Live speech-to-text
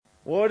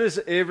Why does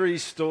every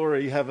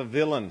story have a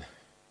villain?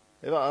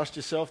 Ever asked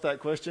yourself that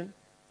question?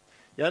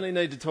 You only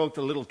need to talk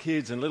to little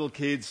kids, and little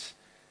kids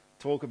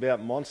talk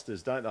about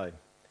monsters, don't they?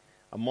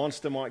 A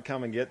monster might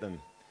come and get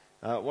them.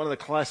 One of the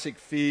classic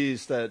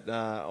fears that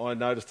I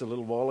noticed a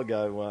little while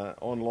ago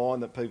online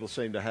that people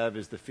seem to have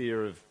is the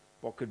fear of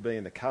what could be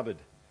in the cupboard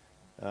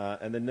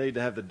and the need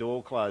to have the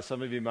door closed.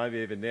 Some of you, maybe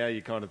even now,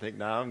 you kind of think,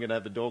 no, I'm going to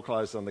have the door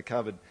closed on the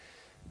cupboard.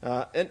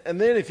 And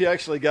then if you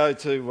actually go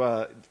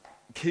to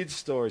kids'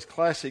 stories,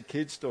 classic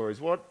kids' stories,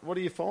 what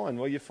do you find?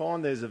 Well, you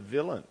find there's a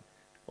villain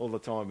all the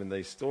time in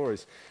these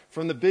stories.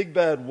 From the big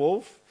bad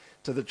wolf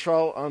to the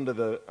troll under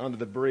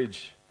the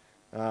bridge,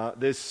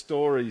 there's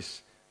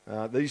stories.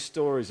 These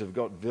stories have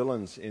got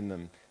villains in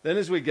them. Then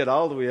as we get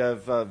older, we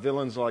have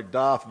villains like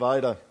Darth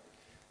Vader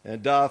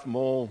and Darth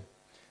Maul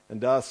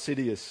and Darth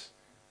Sidious.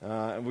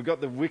 And we've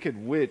got the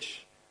Wicked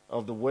Witch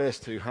of the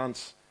West who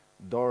hunts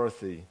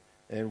Dorothy,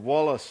 and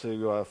Wallace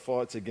who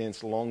fights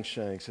against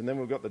Longshanks. And then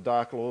we've got the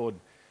Dark Lord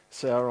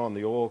Sauron,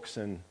 the Orcs,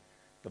 and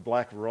the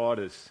Black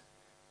Riders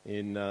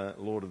in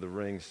Lord of the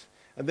Rings.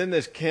 And then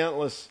there's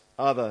countless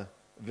other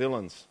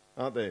villains,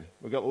 aren't there?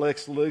 We've got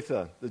Lex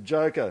Luthor, the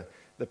Joker,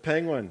 the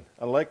Penguin,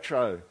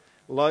 Electro,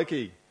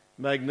 Loki,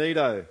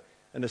 Magneto,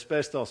 and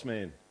Asbestos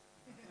Man.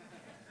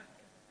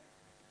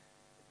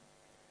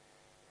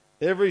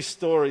 Every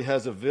story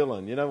has a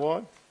villain. You know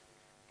why?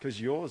 Because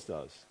yours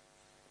does.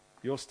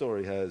 Your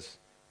story has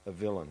a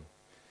villain.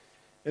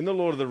 In the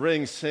Lord of the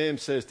Rings, Sam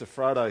says to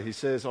Frodo, he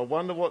says, I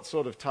wonder what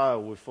sort of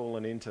tale we've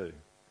fallen into.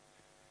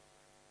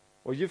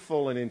 Well, you've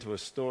fallen into a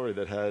story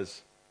that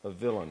has a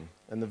villain.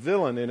 And the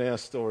villain in our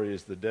story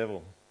is the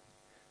devil.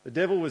 The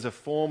devil was a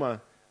former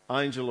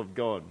angel of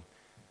God.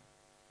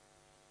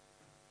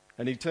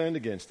 And he turned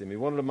against him. He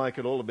wanted to make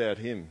it all about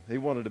him. He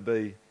wanted to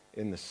be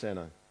in the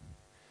centre.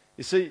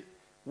 You see,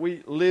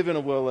 we live in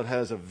a world that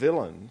has a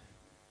villain,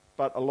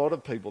 but a lot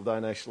of people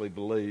don't actually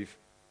believe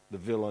the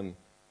villain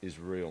is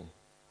real.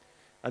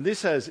 And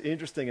this has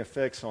interesting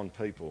effects on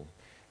people.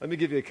 Let me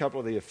give you a couple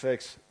of the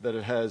effects that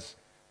it has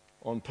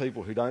on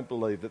people who don't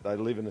believe that they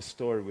live in a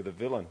story with a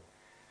villain.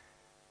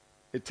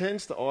 It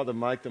tends to either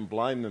make them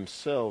blame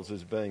themselves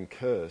as being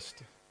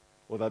cursed,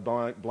 or they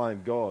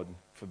blame God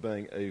for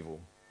being evil.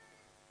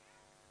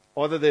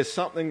 Either there's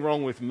something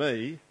wrong with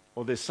me,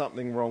 or there's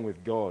something wrong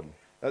with God.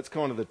 That's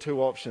kind of the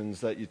two options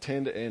that you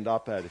tend to end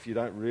up at if you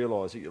don't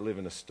realise that you live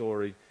in a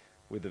story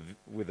with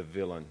a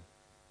villain.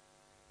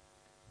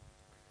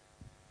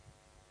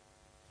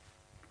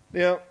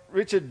 Now,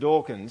 Richard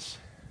Dawkins,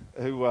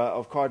 who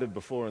I've quoted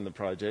before in the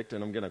project,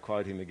 and I'm going to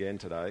quote him again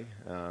today.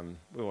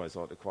 We always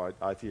like to quote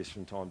atheists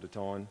from time to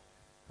time.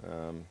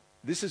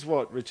 This is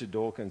what Richard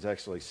Dawkins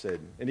actually said.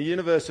 In a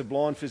universe of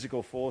blind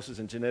physical forces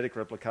and genetic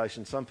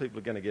replication, some people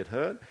are going to get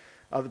hurt,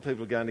 other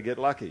people are going to get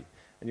lucky.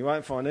 And you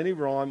won't find any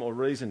rhyme or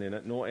reason in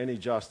it, nor any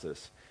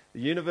justice. The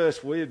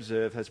universe we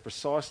observe has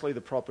precisely the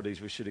properties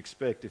we should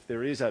expect if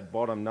there is at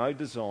bottom no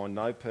design,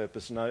 no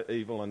purpose, no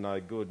evil and no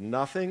good.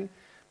 Nothing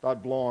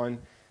but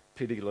blind,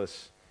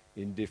 pitiless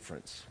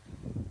indifference.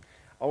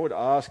 I would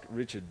ask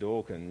Richard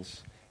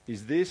Dawkins,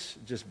 is this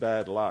just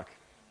bad luck?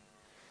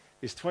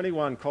 Is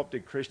 21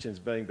 Coptic Christians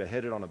being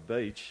beheaded on a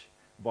beach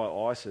by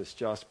ISIS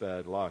just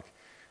bad luck?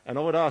 And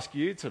I would ask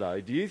you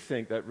today, do you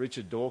think that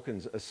Richard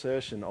Dawkins'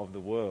 assertion of the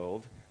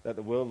world, that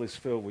the world is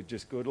filled with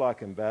just good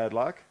luck and bad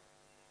luck,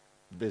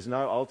 there's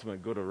no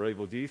ultimate good or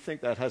evil, do you think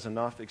that has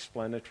enough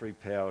explanatory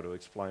power to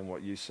explain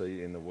what you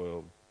see in the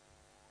world?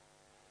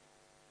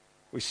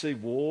 We see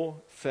war,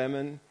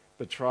 famine,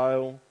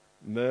 betrayal,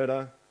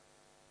 murder.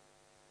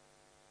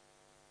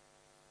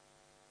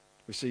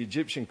 We see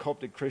Egyptian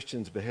Coptic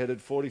Christians beheaded,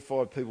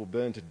 45 people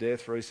burned to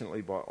death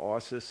recently by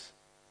ISIS.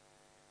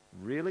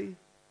 Really?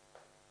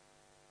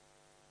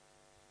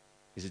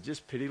 Is it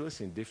just pitiless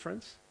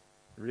indifference?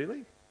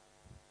 Really?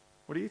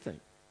 What do you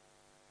think?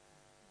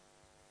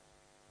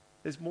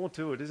 There's more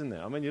to it, isn't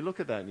there? I mean, you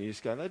look at that and you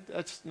just go,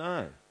 that's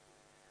no.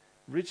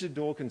 Richard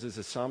Dawkins'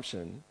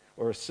 assumption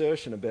or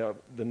assertion about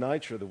the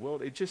nature of the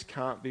world, it just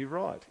can't be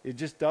right. It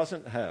just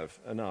doesn't have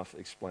enough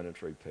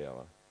explanatory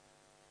power.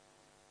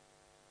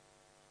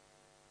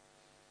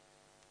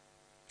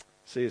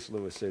 C.S.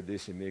 Lewis said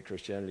this in Mere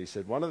Christianity. He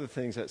said, one of the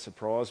things that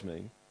surprised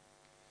me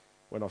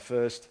when I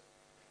first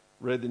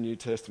read the New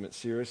Testament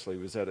seriously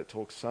was that it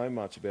talks so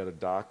much about a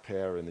dark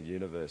power in the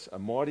universe, a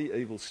mighty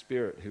evil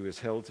spirit who is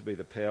held to be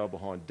the power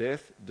behind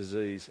death,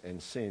 disease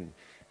and sin.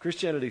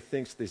 Christianity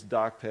thinks this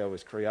dark power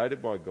was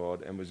created by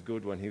God and was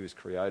good when he was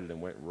created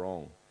and went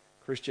wrong.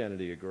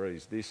 Christianity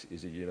agrees this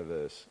is a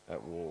universe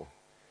at war.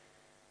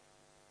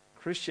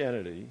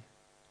 Christianity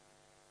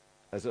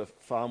has a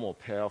far more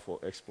powerful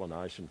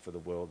explanation for the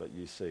world that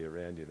you see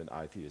around you than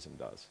atheism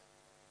does.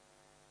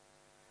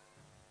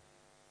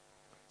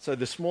 So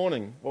this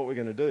morning, what we're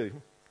going to do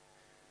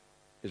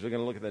is we're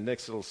going to look at the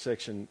next little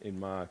section in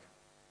Mark.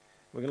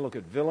 We're going to look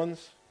at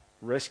villains,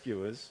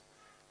 rescuers,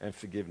 and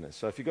forgiveness.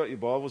 So if you've got your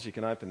Bibles, you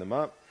can open them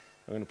up.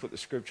 I'm going to put the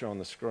scripture on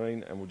the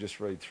screen and we'll just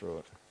read through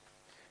it.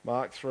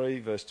 Mark 3,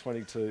 verse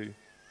 22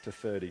 to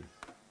 30.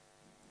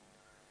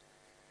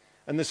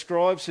 And the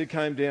scribes who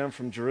came down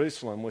from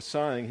Jerusalem were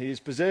saying, he is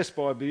possessed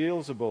by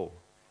Beelzebul,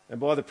 and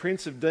by the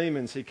prince of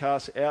demons he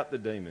casts out the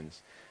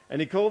demons.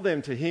 And he called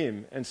them to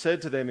him and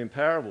said to them in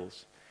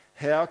parables,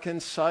 how can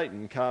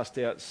Satan cast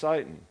out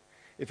Satan?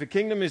 If a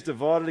kingdom is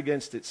divided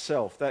against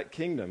itself, that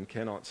kingdom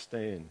cannot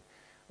stand.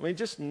 I mean,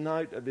 just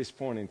note at this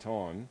point in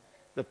time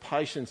the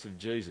patience of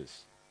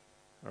Jesus.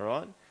 All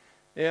right?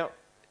 Now,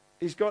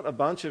 he's got a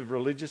bunch of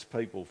religious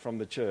people from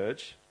the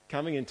church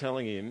coming and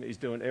telling him he's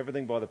doing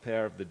everything by the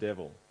power of the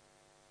devil.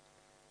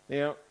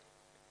 Now,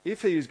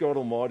 if he is God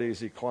Almighty as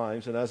he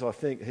claims, and as I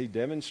think he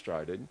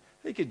demonstrated,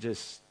 he could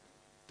just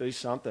do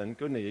something,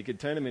 couldn't he? He could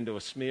turn him into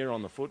a smear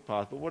on the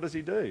footpath, but what does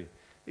he do?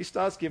 He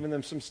starts giving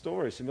them some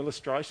stories, some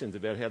illustrations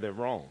about how they're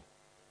wrong.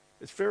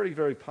 It's very,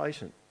 very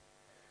patient.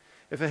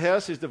 If a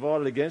house is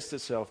divided against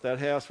itself, that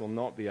house will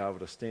not be able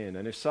to stand.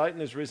 And if Satan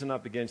has risen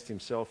up against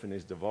himself and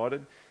is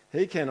divided,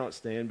 he cannot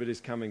stand but is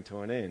coming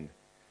to an end.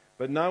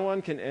 But no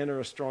one can enter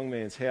a strong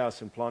man's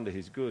house and plunder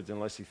his goods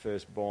unless he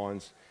first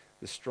binds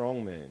the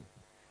strong man.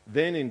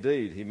 Then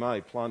indeed he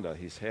may plunder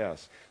his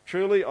house.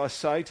 Truly I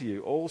say to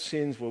you, all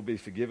sins will be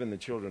forgiven the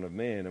children of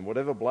man, and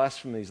whatever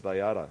blasphemies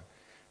they utter.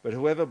 But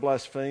whoever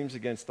blasphemes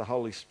against the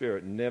Holy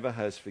Spirit never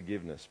has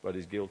forgiveness, but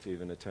is guilty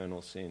of an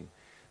eternal sin.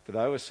 For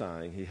they were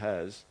saying he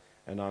has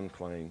an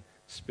unclean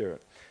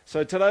spirit.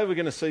 So today we're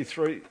going to see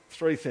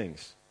three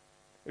things.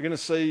 We're going to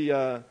see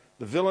the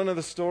villain of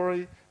the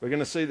story. We're going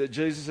to see that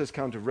Jesus has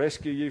come to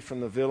rescue you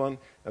from the villain.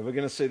 And we're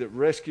going to see that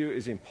rescue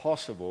is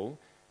impossible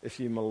if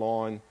you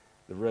malign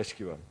the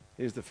rescuer.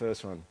 Here's the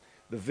first one.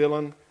 The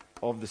villain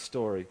of the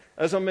story.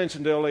 As I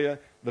mentioned earlier,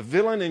 the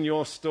villain in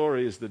your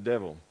story is the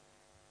devil.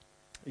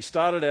 He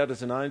started out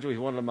as an angel. He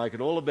wanted to make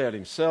it all about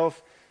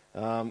himself.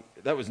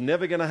 That was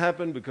never going to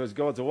happen because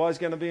God's always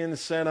going to be in the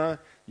centre.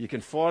 You can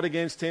fight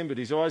against him, but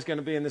he's always going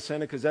to be in the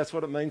centre because that's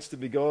what it means to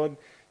be God.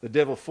 The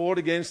devil fought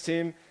against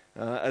him.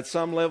 At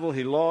some level,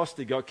 he lost.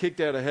 He got kicked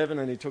out of heaven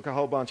and he took a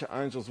whole bunch of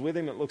angels with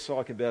him. It looks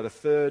like about a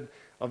third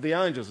of the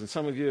angels. And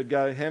some of you would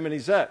go, how many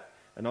is that?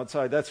 And I'd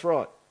say, that's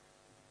right,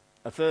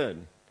 a third.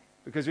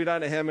 Because we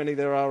don't know how many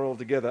there are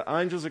altogether.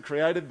 Angels are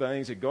created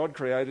beings that God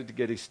created to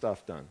get his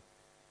stuff done.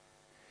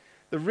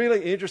 The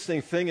really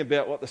interesting thing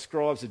about what the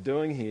scribes are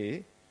doing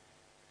here,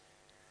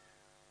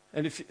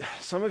 and if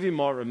some of you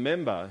might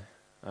remember,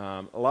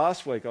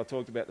 last week I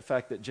talked about the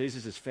fact that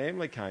Jesus'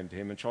 family came to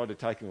him and tried to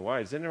take him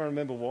away. Does anyone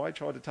remember why they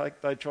tried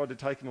to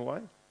take him away?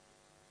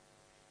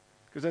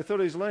 Because they thought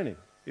he was lunatic.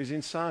 He was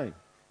insane.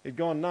 He'd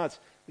gone nuts.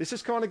 This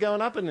is kind of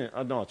going up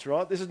a notch,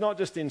 right? This is not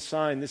just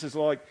insane. This is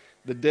like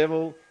the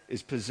devil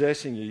is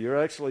possessing you.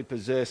 You're actually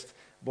possessed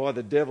by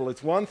the devil.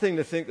 It's one thing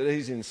to think that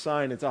he's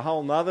insane. It's a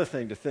whole other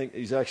thing to think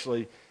he's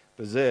actually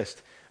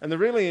possessed. And the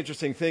really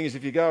interesting thing is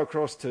if you go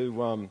across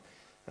to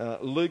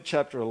Luke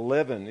chapter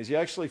 11, is you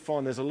actually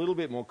find there's a little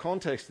bit more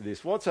context to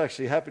this. What's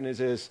actually happened is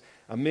there's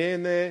a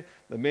man there.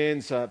 The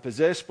man's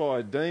possessed by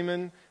a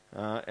demon,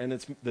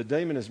 and the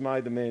demon has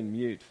made the man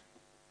mute.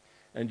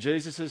 And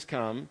Jesus has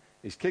come.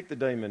 He's kicked the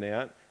demon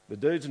out. The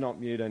dude's not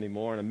mute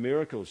anymore, and a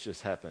miracle's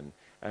just happened.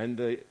 And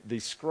the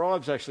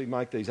scribes actually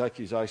make these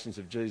accusations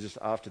of Jesus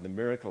after the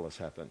miracle has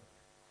happened.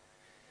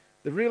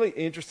 The really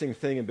interesting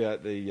thing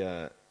about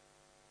the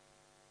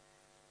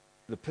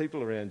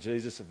people around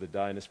Jesus of the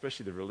day, and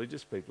especially the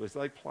religious people, is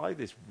they play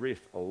this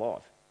riff a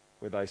lot,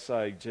 where they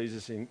say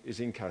Jesus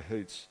is in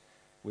cahoots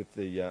with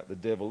the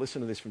devil.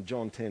 Listen to this from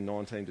John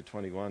 10:19 to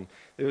 21.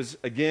 There was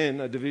again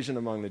a division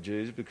among the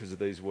Jews because of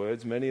these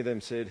words. Many of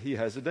them said, he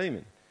has a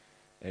demon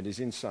and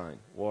is insane.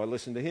 Why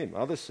listen to him?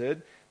 Others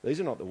said, these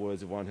are not the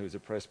words of one who is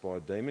oppressed by a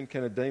demon.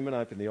 Can a demon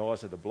open the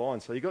eyes of the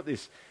blind? So you've got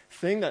this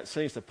thing that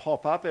seems to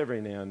pop up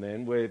every now and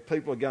then where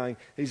people are going,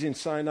 he's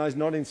insane. No, he's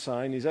not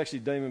insane. He's actually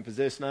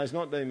demon-possessed. No, he's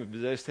not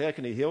demon-possessed. How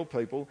can he heal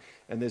people?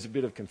 And there's a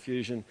bit of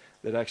confusion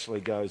that actually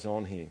goes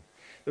on here.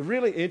 The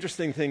really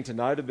interesting thing to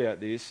note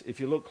about this, if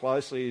you look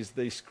closely, is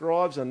the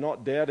scribes are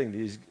not doubting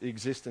the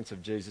existence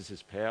of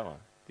Jesus' power.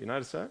 Do you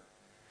notice that?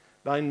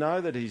 They know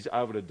that he's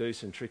able to do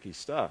some tricky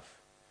stuff.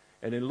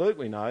 And in Luke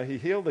we know he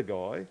healed the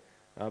guy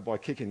by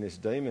kicking this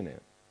demon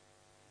out.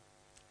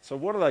 So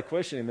what are they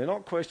questioning? They're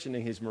not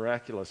questioning his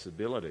miraculous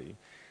ability.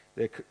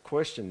 They're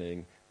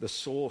questioning the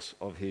source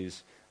of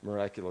his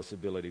miraculous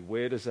ability.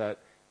 Where does that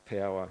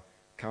power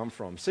come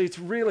from? See, it's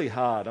really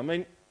hard. I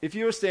mean, if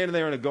you were standing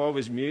there and a guy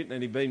was mute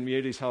and he'd been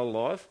mute his whole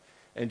life,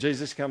 and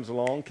Jesus comes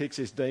along, kicks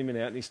this demon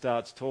out and he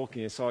starts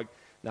talking, it's like,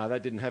 no,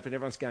 that didn't happen.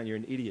 Everyone's going, you're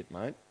an idiot,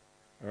 mate.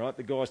 All right,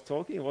 the guy's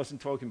talking. He wasn't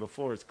talking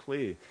before. It's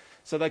clear.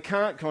 So they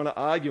can't kind of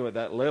argue at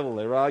that level.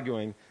 They're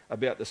arguing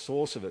about the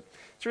source of it.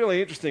 It's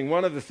really interesting.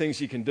 One of the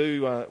things you can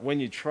do when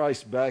you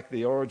trace back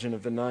the origin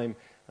of the name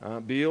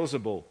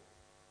Beelzebul,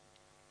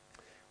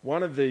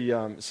 one of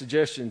the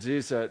suggestions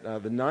is that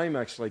the name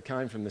actually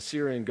came from the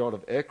Syrian god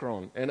of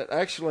Ekron, and it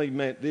actually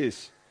meant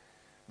this,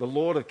 the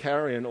Lord of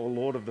Carrion or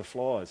Lord of the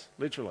Flies,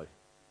 literally.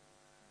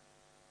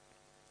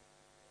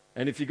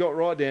 And if you got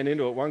right down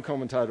into it, one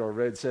commentator I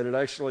read said it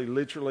actually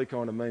literally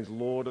kind of means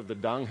Lord of the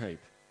Dung Heap.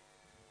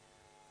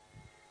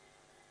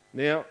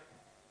 Now,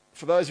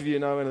 for those of you who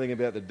know anything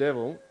about the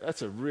devil,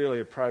 that's a really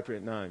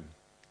appropriate name.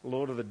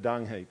 Lord of the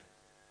Dung Heap.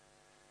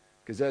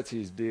 Because that's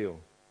his deal.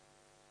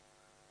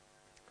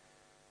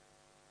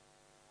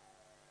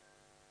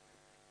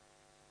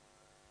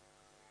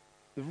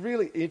 The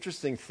really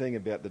interesting thing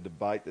about the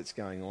debate that's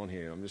going on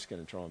here, I'm just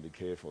going to try and be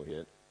careful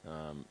here.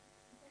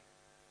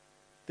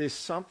 There's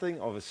something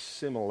of a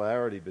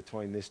similarity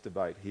between this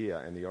debate here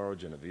and the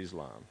origin of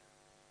Islam.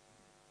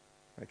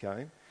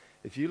 Okay?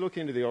 If you look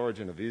into the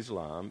origin of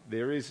Islam,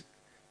 there is,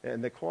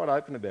 and they're quite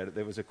open about it,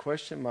 there was a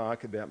question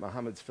mark about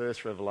Muhammad's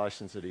first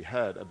revelations that he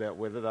had about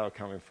whether they were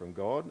coming from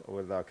God or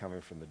whether they were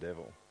coming from the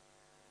devil.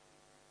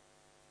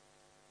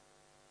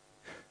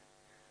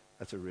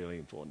 That's a really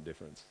important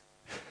difference.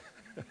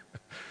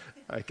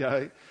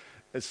 Okay?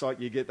 It's like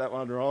you get that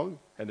one wrong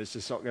and it's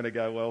just not going to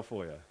go well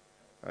for you.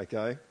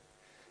 Okay?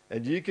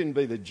 And you can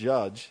be the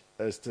judge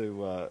as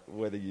to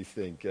whether you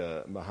think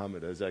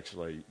Muhammad has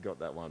actually got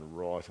that one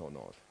right or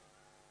not.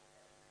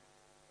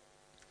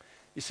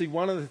 You see,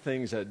 one of the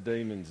things that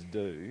demons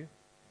do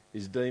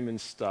is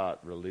demons start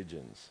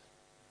religions.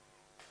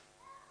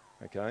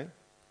 Okay? I'm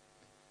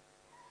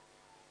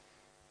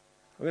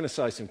going to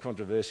say some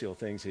controversial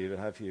things here, but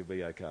hopefully you'll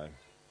be okay.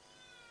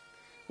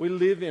 We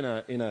live in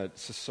a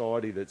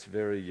society that's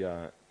very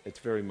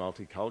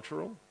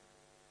multicultural,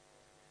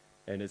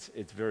 and it's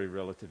very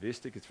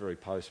relativistic. It's very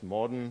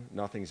postmodern.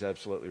 Nothing's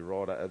absolutely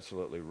right or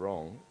absolutely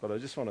wrong. But I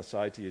just want to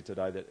say to you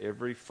today that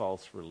every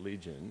false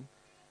religion,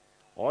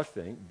 I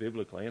think,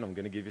 biblically, and I'm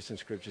going to give you some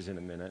scriptures in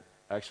a minute,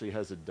 actually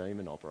has a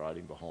demon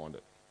operating behind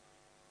it.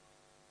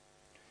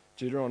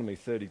 Deuteronomy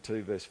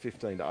 32, verse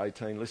 15 to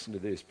 18, listen to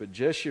this. But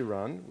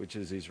Jeshurun, which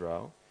is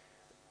Israel,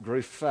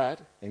 grew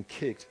fat and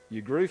kicked.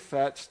 You grew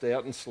fat,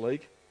 stout and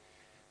sleek.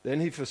 Then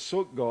he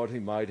forsook God who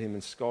made him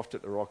and scoffed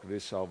at the rock of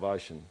his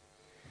salvation.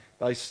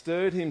 They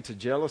stirred him to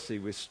jealousy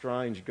with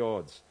strange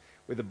gods.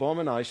 With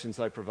abominations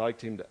they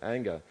provoked him to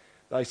anger.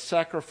 They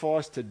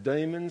sacrificed to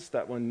demons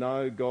that were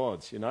no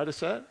gods. You notice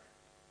that?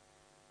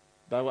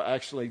 They were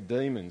actually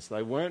demons.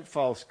 They weren't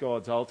false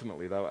gods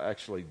ultimately. They were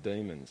actually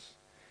demons.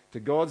 To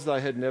gods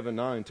they had never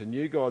known, to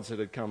new gods that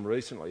had come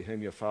recently,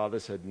 whom your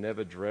fathers had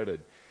never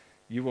dreaded.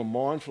 You were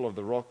mindful of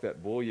the rock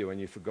that bore you,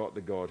 and you forgot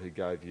the God who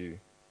gave you...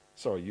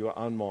 you were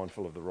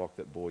unmindful of the rock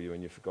that bore you,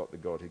 and you forgot the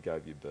God who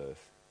gave you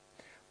birth.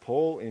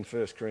 Paul in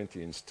 1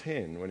 Corinthians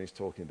 10, when he's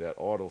talking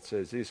about idols,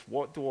 says this,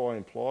 what do I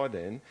imply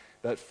then?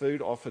 That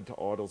food offered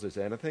to idols is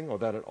anything, or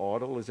that an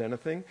idol is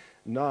anything?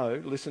 No,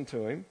 listen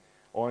to him.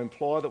 I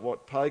imply that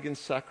what pagans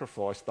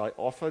sacrifice, they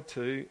offer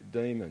to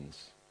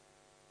demons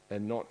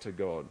and not to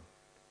God.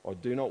 I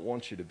do not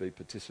want you to be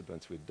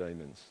participants with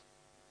demons.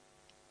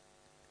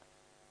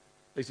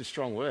 These are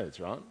strong words,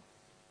 right?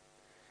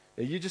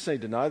 Now, you just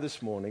need to know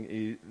this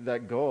morning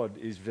that God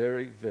is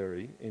very,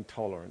 very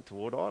intolerant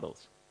toward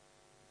idols.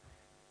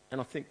 And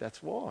I think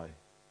that's why.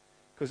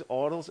 Because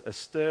idols are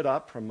stirred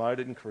up,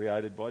 promoted and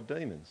created by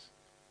demons.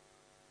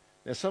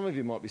 Now, some of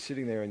you might be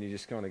sitting there and you're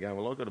just kind of going,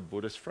 well, I've got a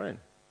Buddhist friend.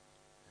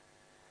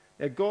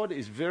 Now, God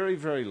is very,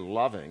 very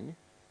loving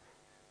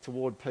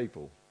toward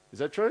people. Is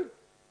that true?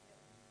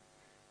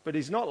 But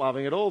he's not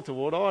loving at all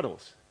toward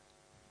idols.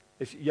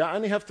 If you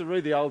only have to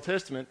read the Old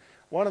Testament,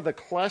 one of the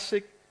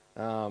classic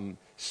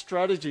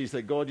strategies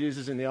that God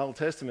uses in the Old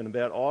Testament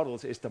about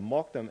idols is to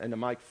mock them and to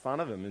make fun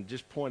of them and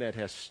just point out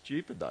how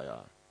stupid they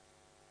are.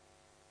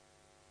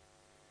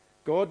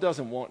 God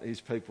doesn't want his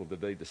people to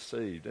be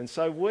deceived. And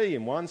so we,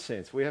 in one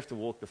sense, we have to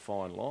walk the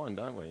fine line,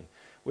 don't we?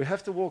 We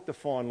have to walk the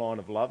fine line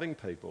of loving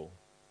people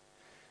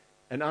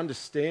and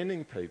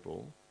understanding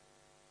people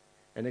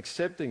and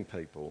accepting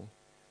people,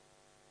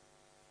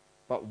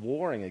 but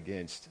warring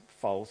against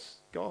false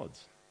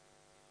gods.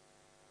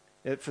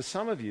 Now, for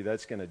some of you,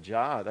 that's going to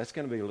jar. That's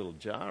going to be a little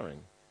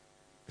jarring.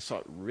 It's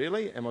like,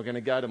 really? Am I going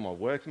to go to my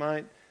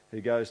workmate who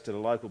goes to the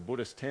local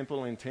Buddhist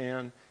temple in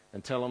town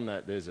and tell them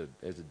that there's a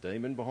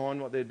demon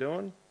behind what they're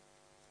doing?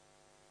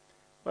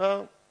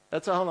 Well,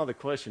 that's a whole other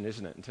question,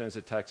 isn't it, in terms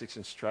of tactics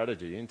and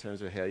strategy, in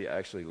terms of how you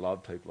actually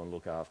love people and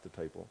look after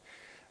people.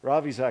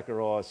 Ravi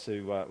Zacharias,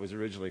 who was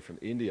originally from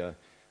India,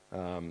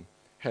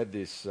 had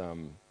this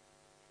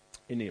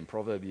Indian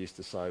proverb he used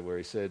to say where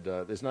he said,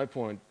 there's no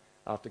point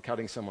after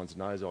cutting someone's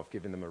nose off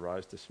giving them a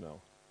rose to smell.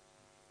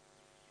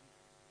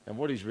 And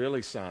what he's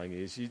really saying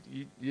is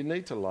you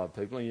need to love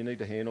people and you need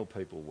to handle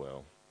people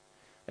well.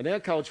 And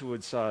our culture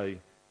would say,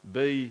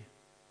 be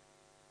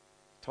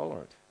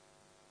tolerant.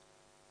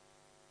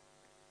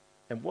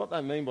 And what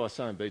they mean by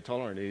saying be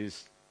tolerant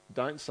is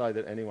don't say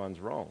that anyone's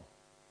wrong.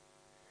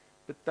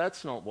 But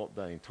that's not what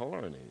being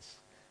tolerant is.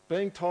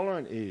 Being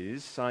tolerant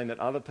is saying that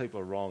other people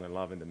are wrong and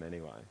loving them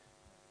anyway.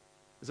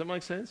 Does that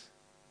make sense?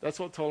 That's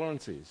what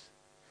tolerance is.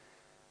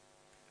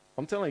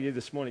 I'm telling you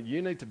this morning,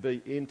 you need to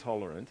be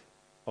intolerant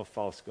of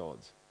false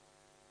gods.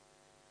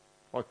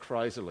 Like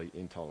crazily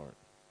intolerant.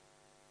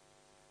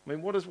 I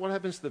mean, what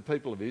happens to the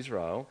people of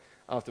Israel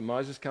after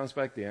Moses comes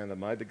back down, they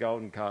made the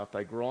golden calf,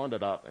 they grind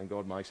it up and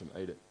God makes them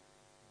eat it?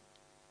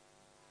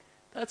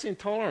 That's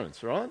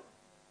intolerance, right?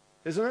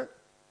 Isn't it?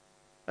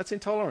 That's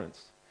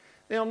intolerance.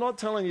 Now, I'm not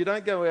telling you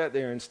don't go out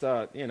there and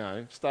start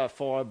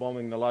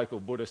firebombing the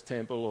local Buddhist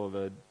temple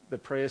or the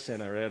prayer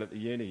centre out at the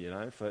uni,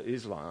 for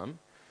Islam,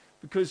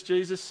 because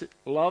Jesus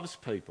loves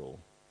people.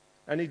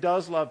 And he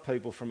does love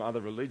people from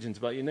other religions,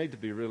 but you need to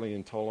be really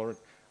intolerant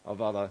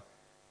of other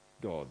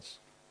gods.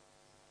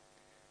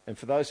 And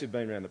for those who've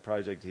been around the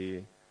project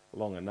here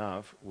long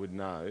enough would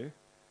know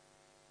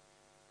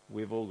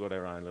we've all got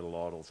our own little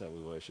idols that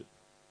we worship.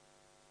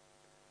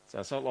 So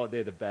it's not like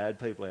they're the bad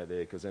people out there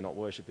because they're not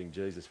worshipping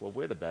Jesus. Well,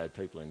 we're the bad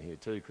people in here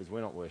too because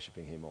we're not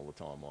worshipping him all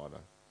the time either.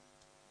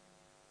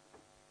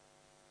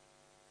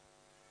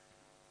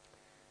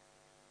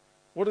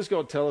 What does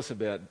God tell us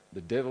about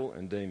the devil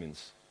and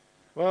demons?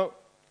 Well,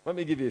 let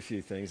me give you a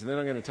few things, and then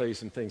I'm going to tell you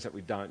some things that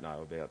we don't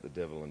know about the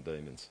devil and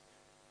demons.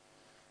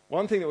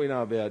 One thing that we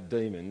know about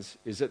demons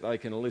is that they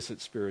can elicit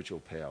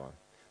spiritual power.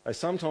 They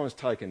sometimes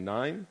take a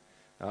name.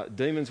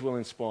 Demons will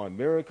inspire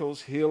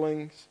miracles,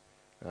 healings.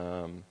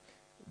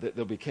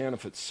 There'll be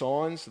counterfeit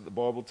signs that the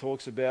Bible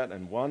talks about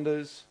and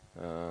wonders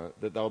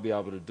that they'll be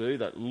able to do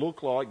that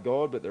look like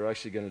God, but they're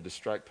actually going to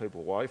distract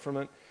people away from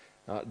it.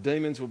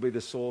 Demons will be the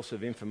source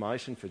of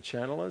information for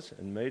channelers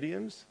and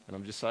mediums. And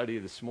I'm just saying to you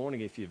this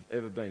morning, if you've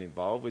ever been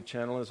involved with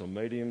channelers or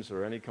mediums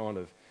or any kind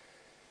of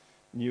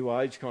new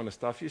age kind of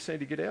stuff, you seem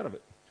to get out of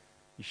it.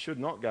 You should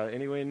not go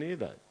anywhere near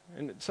that.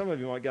 And some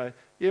of you might go,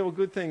 yeah, well,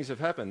 good things have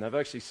happened. They've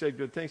actually said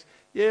good things.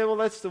 Yeah, well,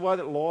 that's the way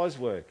that lies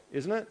work,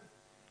 isn't it?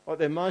 Like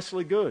they're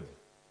mostly good.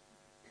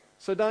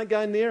 So don't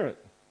go near it.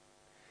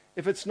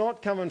 If it's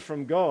not coming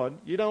from God,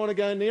 you don't want to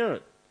go near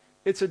it.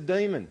 It's a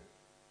demon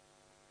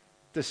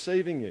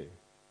deceiving you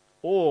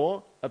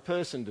or a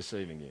person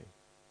deceiving you.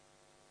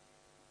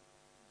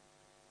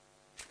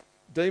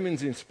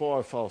 Demons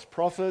inspire false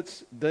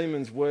prophets.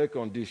 Demons work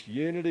on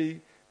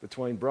disunity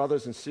between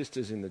brothers and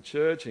sisters in the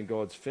church and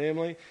God's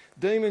family.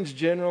 Demons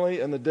generally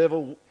and the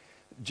devil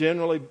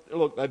generally,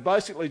 look, they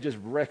basically just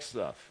wreck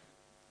stuff.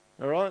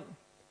 All right?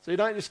 So you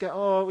don't just go,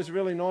 oh, it was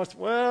really nice.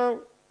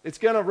 Well, it's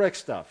going to wreck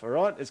stuff, all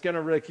right? It's going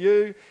to wreck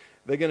you.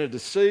 They're going to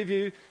deceive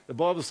you. The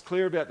Bible's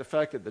clear about the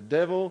fact that the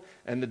devil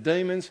and the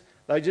demons,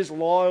 they just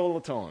lie all the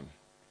time.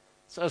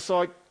 So it's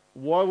like,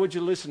 why would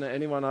you listen to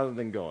anyone other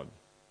than God?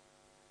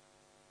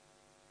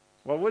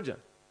 Why would you?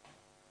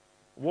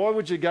 Why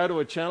would you go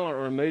to a channeler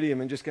or a medium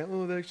and just go,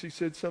 oh, they actually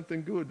said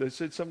something good. They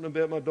said something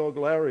about my dog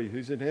Larry,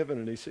 who's in heaven,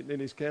 and he's sitting in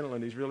his kennel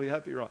and he's really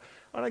happy, right?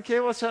 I don't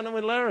care what's happening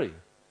with Larry,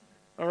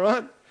 all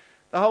right?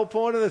 The whole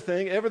point of the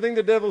thing, everything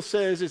the devil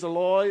says is a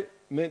lie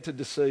meant to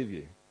deceive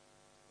you.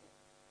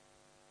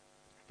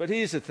 But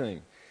here's the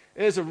thing.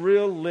 There's a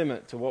real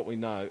limit to what we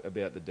know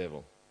about the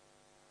devil.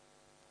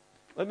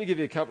 Let me give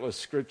you a couple of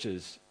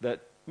scriptures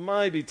that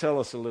maybe tell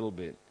us a little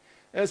bit.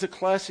 There's a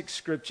classic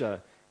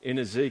scripture in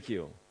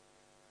Ezekiel,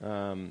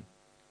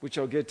 which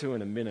I'll get to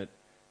in a minute.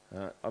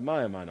 I may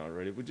or may not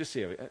read it. We'll just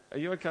see. Are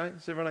you okay?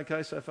 Is everyone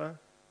okay so far?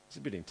 It's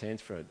a bit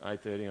intense for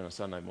 8:30 on a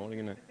Sunday morning,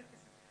 isn't it?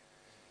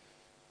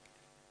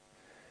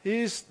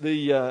 Here's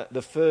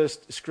the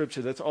first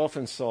scripture that's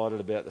often cited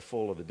about the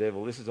fall of the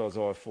devil. This is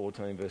Isaiah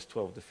 14, verse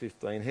 12 to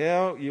 15.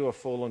 How you are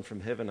fallen from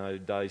heaven, O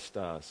day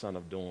star, son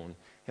of dawn.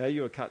 How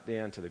you are cut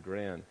down to the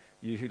ground,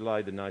 you who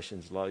laid the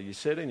nations low. You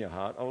said in your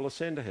heart, I will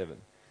ascend to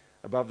heaven.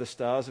 Above the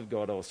stars of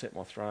God, I will set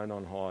my throne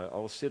on high. I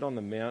will sit on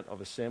the mount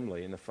of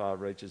assembly in the far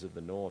reaches of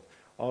the north.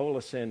 I will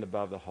ascend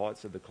above the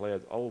heights of the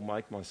clouds. I will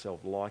make myself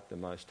like the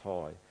Most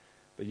High.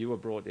 But you were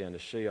brought down to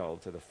Sheol,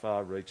 to the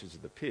far reaches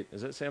of the pit.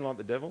 Does that sound like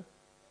the devil?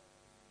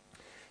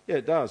 Yeah,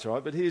 it does,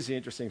 right? But here's the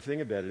interesting thing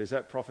about it, is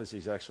that prophecy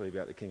is actually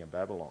about the king of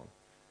Babylon.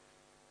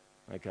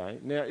 Okay?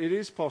 Now, it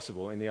is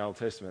possible in the Old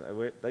Testament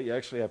that you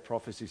actually have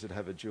prophecies that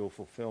have a dual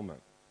fulfillment.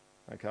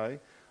 Okay?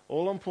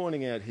 All I'm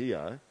pointing out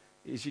here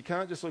is you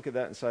can't just look at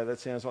that and say,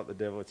 that sounds like the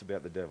devil, it's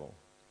about the devil.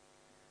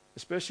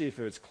 Especially if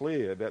it's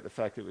clear about the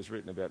fact that it was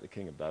written about the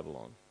king of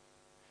Babylon.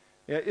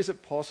 Now, is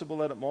it possible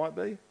that it might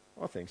be?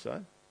 I think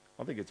so.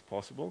 I think it's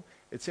possible.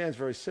 It sounds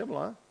very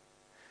similar.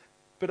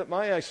 But it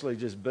may actually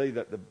just be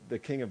that the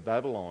king of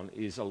Babylon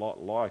is a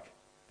lot like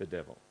the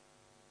devil.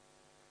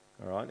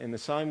 All right? In the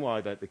same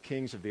way that the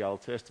kings of the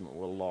Old Testament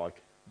were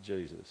like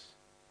Jesus,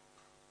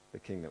 the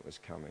king that was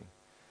coming.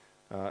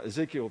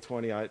 Ezekiel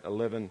 28,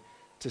 11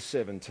 to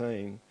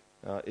 17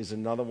 is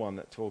another one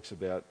that talks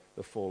about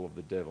the fall of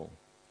the devil.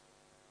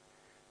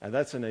 And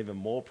that's an even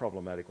more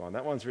problematic one.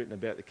 That one's written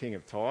about the king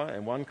of Tyre,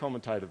 and one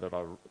commentator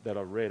that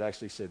I read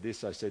actually said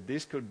this. They said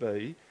this could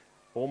be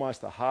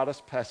almost the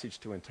hardest passage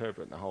to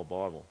interpret in the whole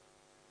Bible.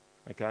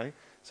 Okay?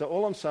 So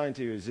all I'm saying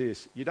to you is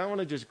this. You don't want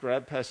to just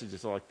grab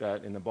passages like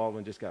that in the Bible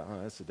and just go,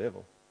 oh, that's the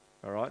devil.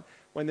 All right?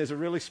 When there's a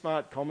really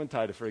smart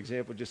commentator, for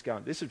example, just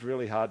going, this is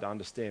really hard to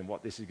understand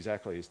what this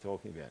exactly is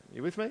talking about.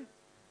 You with me?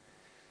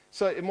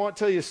 So it might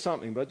tell you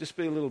something, but just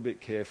be a little bit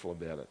careful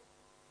about it.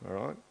 All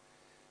right?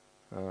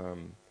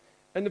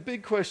 And the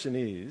big question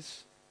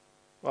is,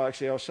 well,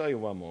 actually, I'll show you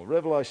one more.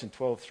 Revelation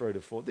 12, 3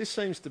 to 4. This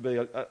seems to be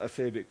a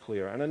fair bit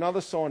clearer. And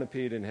another sign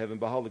appeared in heaven.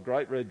 Behold, the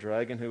great red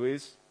dragon, who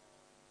is?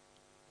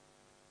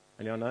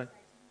 Anyone know?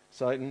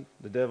 Satan,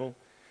 the devil.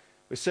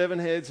 With 7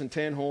 heads and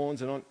 10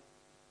 horns. And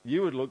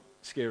you would look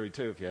scary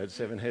too if you had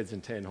 7 heads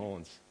and 10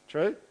 horns.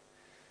 True?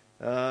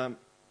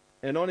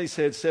 And on his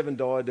head 7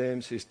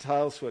 diadems, his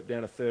tail swept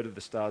down a third of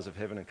the stars of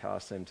heaven and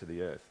cast them to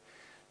the earth.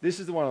 This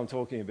is the one I'm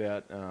talking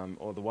about,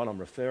 or the one I'm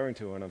referring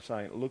to when I'm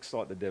saying it looks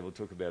like the devil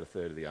took about a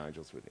third of the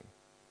angels with him.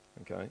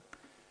 Okay?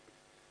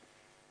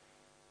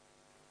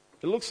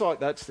 It looks like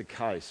that's the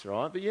case,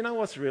 right? But you know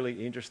what's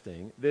really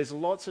interesting? There's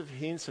lots of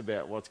hints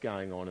about what's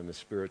going on in the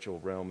spiritual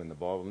realm in the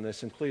Bible, and there's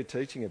some clear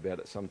teaching about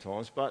it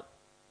sometimes, but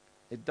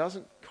it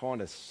doesn't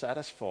kind of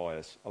satisfy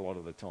us a lot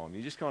of the time.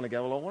 You just kind of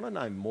go, well, I want to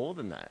know more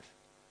than that.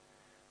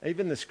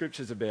 Even the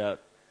scriptures about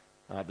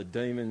the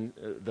demon,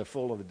 the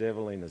fall of the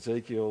devil in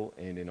Ezekiel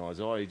and in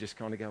Isaiah, you just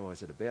kind of go, well,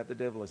 is it about the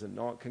devil, is it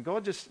not? Can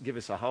God just give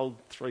us a whole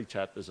 3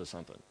 chapters or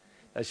something?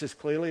 It's just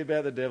clearly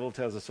about the devil,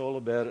 tells us all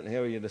about it and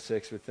how he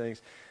intersects with things.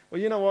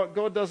 Well, you know what?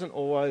 God doesn't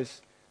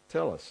always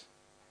tell us.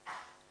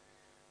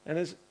 And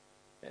as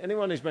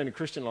anyone who's been a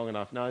Christian long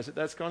enough knows that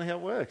that's kind of how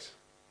it works.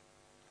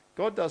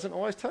 God doesn't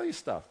always tell you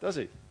stuff, does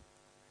he?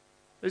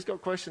 Who's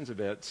got questions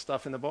about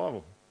stuff in the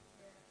Bible?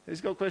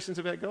 Who's got questions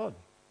about God?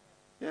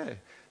 Yeah.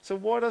 So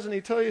why doesn't he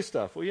tell you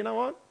stuff? Well, you know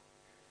what?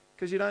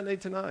 Because you don't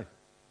need to know.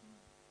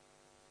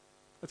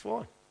 That's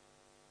why.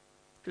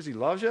 Because he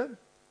loves you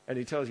and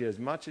he tells you as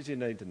much as you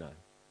need to know.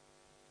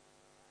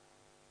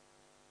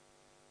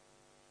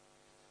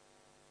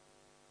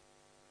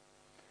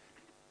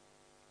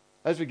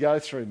 As we go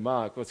through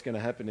Mark, what's going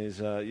to happen is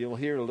you'll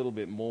hear a little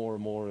bit more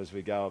and more as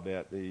we go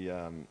about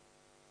the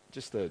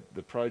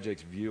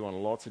project's view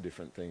on lots of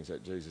different things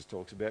that Jesus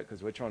talks about,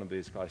 because we're trying to be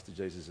as close to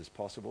Jesus as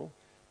possible.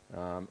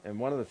 And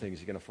one of the things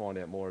you're going to find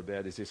out more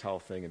about is this whole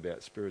thing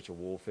about spiritual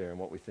warfare and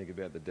what we think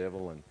about the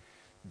devil and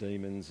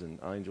demons and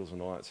angels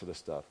and all that sort of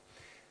stuff.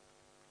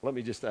 Let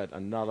me just add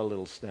another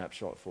little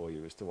snapshot for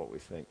you as to what we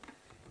think.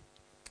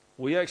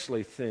 We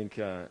actually think,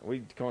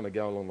 we kind of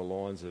go along the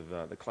lines of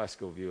the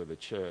classical view of the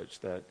church,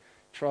 that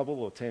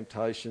trouble or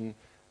temptation,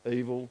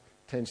 evil,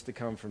 tends to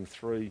come from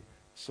 3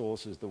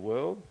 sources: the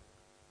world,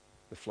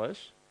 the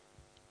flesh,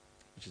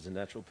 which is a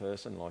natural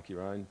person like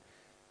your own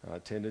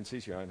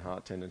tendencies, your own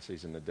heart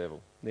tendencies, and the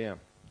devil. Now,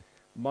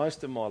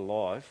 most of my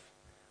life,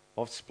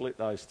 I've split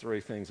those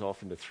 3 things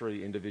off into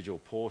 3 individual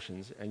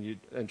portions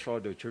and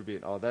tried to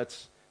attribute,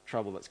 that's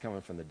trouble that's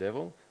coming from the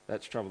devil,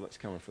 that's trouble that's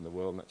coming from the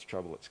world, and that's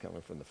trouble that's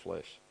coming from the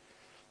flesh.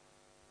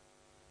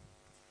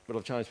 But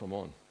I've changed my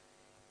mind.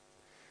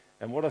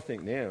 And what I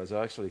think now is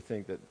I actually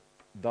think that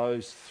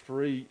those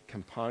 3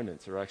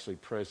 components are actually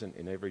present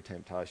in every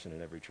temptation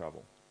and every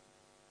trouble.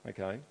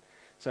 Okay?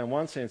 So in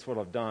one sense, what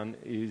I've done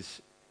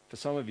is, for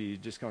some of you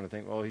just kind of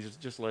think, well, he's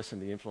just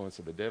lessened the influence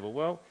of the devil.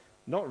 Well,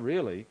 not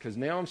really, because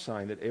now I'm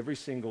saying that every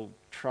single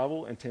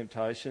trouble and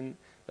temptation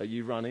that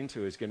you run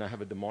into is going to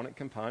have a demonic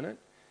component.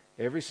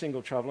 Every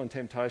single trouble and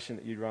temptation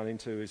that you run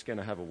into is going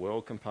to have a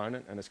world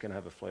component, and it's going to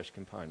have a flesh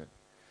component.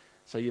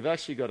 So you've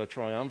actually got a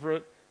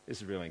triumvirate.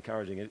 This is really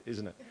encouraging,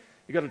 isn't it?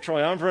 You've got a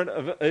triumvirate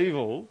of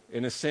evil,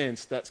 in a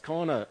sense, that's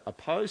kind of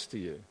opposed to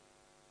you.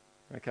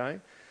 Okay?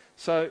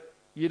 So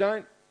you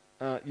don't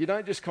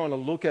just kind of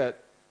look at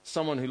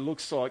someone who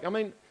looks like...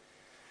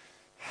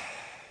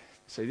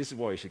 see, this is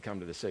why you should come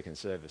to the second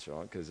service,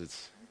 right? Because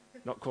it's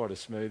not quite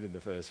as smooth in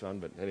the first one,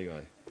 but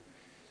anyway.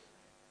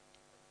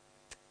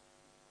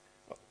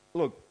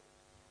 Look,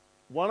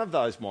 one of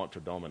those might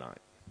predominate,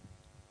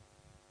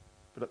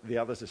 but the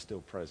others are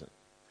still present.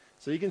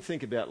 So you can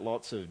think about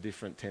lots of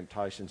different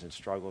temptations and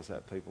struggles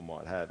that people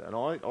might have. And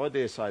I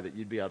dare say that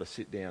you'd be able to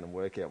sit down and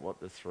work out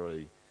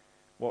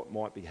what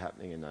might be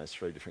happening in those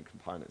 3 different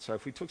components. So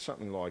if we took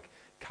something like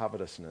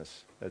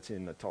covetousness, that's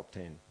in the top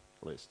 10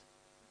 list,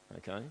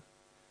 okay?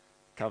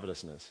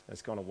 Covetousness,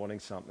 that's kind of wanting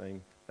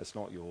something that's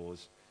not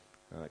yours,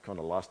 kind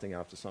of lusting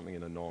after something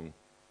in a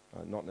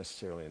not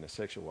necessarily in a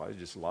sexual way,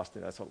 just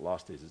lusting. That's what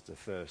lust is. It's a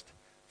thirst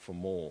for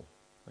more.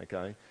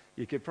 Okay,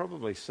 you could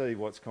probably see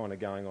what's kind of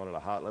going on at a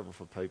heart level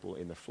for people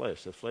in the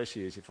flesh. The flesh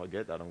is, if I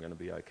get that, I'm going to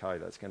be okay.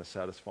 That's going to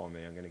satisfy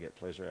me. I'm going to get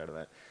pleasure out of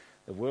that.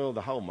 The world,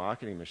 the whole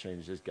marketing machine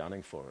is just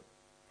gunning for it.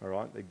 All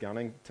right, they're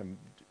gunning to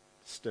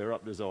stir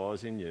up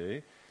desires in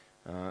you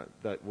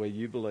that where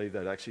you believe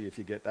that actually if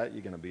you get that,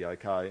 you're going to be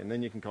okay. And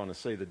then you can kind of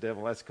see the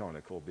devil. That's kind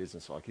of core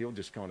business. Like he'll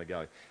just kind of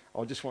go,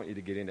 I just want you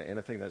to get into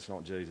anything that's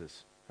not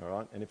Jesus. All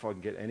right, and if I can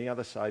get any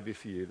other saviour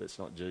for you that's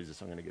not Jesus,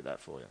 I'm going to get that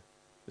for you.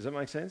 Does that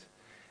make sense?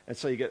 And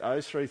so you get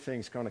those 3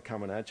 things kind of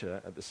coming at you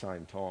at the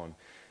same time.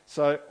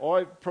 So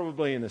I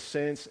probably, in a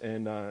sense,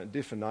 and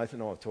Diff and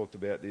Nathan and I have talked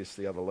about this,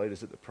 the other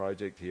leaders at the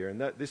project here,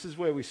 and this is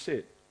where we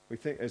sit. We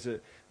think there's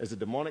a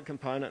demonic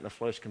component and a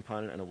flesh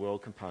component and a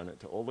world component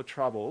to all the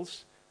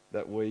troubles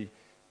that we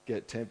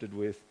get tempted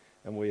with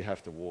and we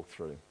have to walk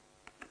through.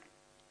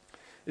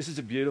 This is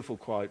a beautiful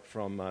quote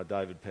from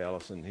David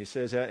Powlison. He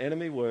says, "Our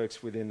enemy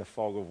works within the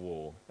fog of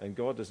war, and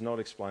God does not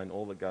explain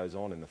all that goes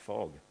on in the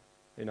fog."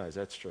 He knows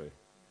that's true.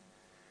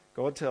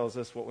 God tells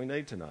us what we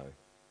need to know.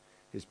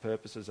 His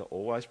purposes are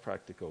always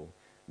practical,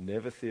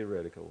 never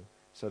theoretical,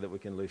 so that we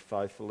can live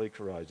faithfully,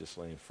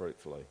 courageously, and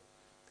fruitfully.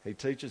 He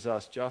teaches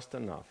us just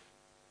enough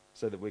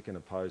so that we can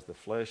oppose the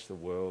flesh, the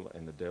world,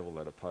 and the devil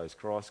that oppose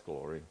Christ's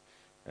glory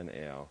and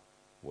our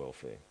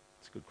welfare.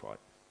 It's a good quote.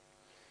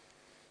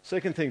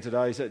 Second thing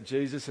today is that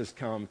Jesus has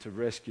come to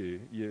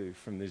rescue you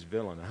from this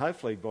villain. And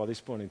hopefully by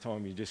this point in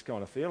time you're just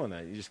kind of feeling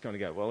that. You just kind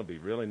of go, well, it'd be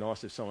really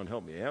nice if someone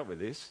helped me out with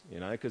this,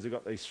 because I've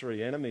got these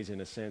three enemies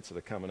in a sense that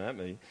are coming at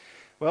me.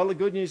 Well, the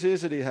good news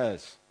is that he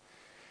has.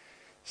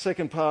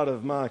 Second part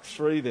of Mark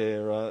 3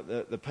 there,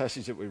 the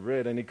passage that we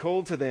read. And he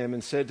called to them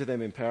and said to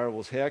them in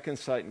parables, how can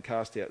Satan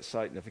cast out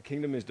Satan? If a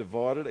kingdom is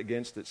divided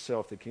against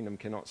itself, the kingdom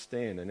cannot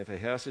stand. And if a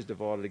house is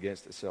divided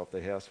against itself,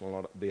 the house will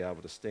not be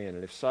able to stand.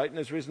 And if Satan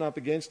has risen up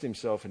against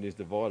himself and is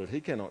divided, he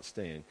cannot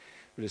stand,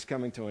 but is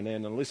coming to an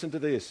end. And listen to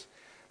this.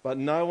 But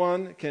no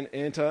one can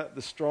enter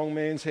the strong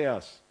man's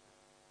house.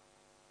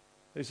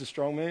 Who's the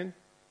strong man?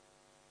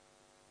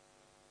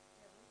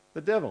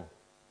 The devil.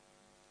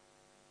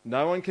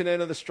 No one can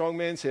enter the strong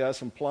man's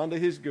house and plunder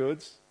his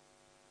goods.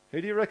 Who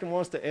do you reckon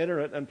wants to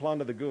enter it and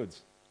plunder the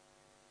goods?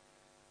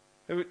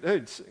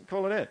 Who'd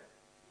call it out?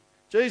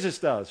 Jesus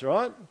does,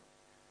 right?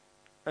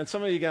 And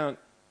some of you going,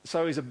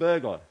 so he's a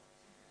burglar.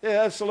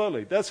 Yeah,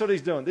 absolutely. That's what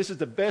he's doing. This is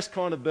the best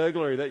kind of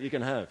burglary that you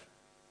can have.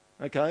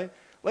 Okay?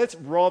 Let's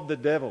rob the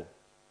devil.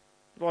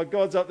 Like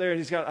God's up there and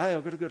he's going, hey,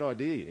 I've got a good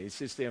idea. He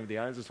sits down with the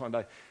angels one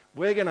day.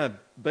 We're going to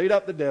beat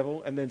up the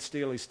devil and then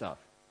steal his stuff.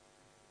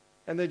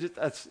 And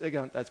they're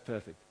going, that's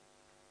perfect.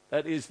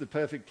 That is the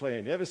perfect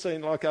plan. You ever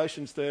seen like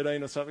Ocean's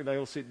 13 or something? They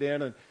all sit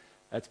down and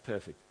that's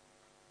perfect.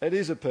 That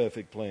is a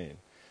perfect plan.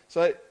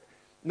 So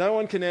no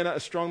one can enter a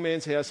strong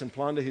man's house and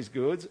plunder his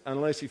goods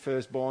unless he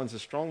first binds the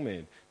strong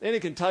man. Then he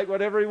can take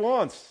whatever he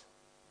wants.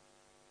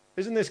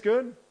 Isn't this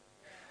good?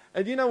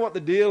 And you know what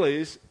the deal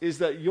is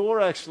that you're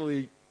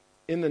actually,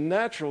 in the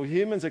natural,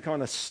 humans are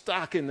kind of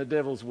stuck in the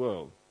devil's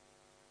world.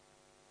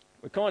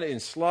 We're kind of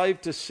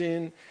enslaved to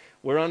sin.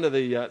 We're under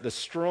the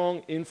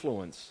strong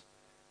influence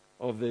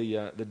of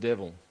the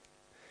devil.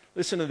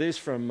 Listen to this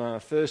from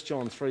 1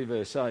 John 3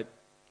 verse 8.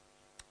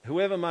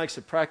 Whoever makes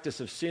a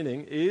practice of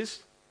sinning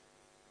is...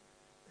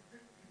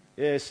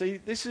 Yeah, see,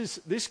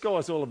 this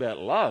guy's all about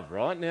love,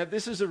 right? Now,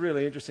 this is a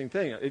really interesting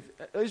thing.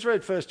 Who's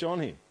read 1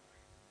 John here?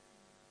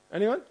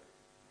 Anyone?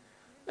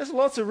 There's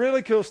lots of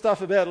really cool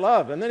stuff about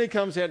love. And then he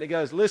comes out and he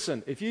goes,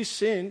 listen, if you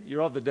sin,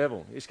 you're of the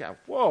devil. You just go,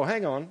 whoa,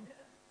 hang on.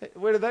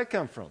 Where did that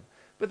come from?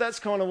 But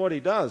that's kind of what he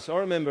does. I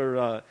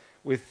remember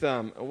with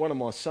one of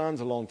my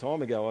sons a long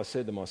time ago, I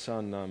said to my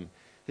son,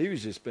 he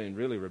was just being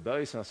really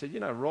rebellious. And I said,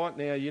 right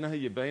now, you know who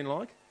you've been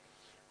like?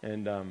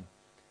 And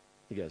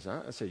he goes,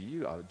 huh? I said,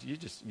 you're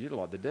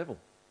like the devil.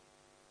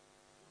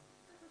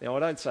 Now, I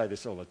don't say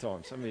this all the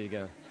time. Some of you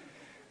go,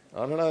 I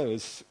don't know,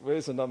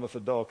 where's the number for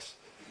docs?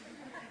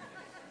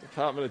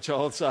 Department of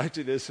Child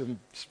Safety, there's some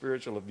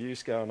spiritual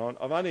abuse going on.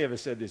 I've only ever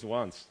said this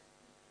once.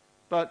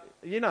 But,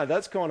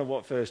 that's kind of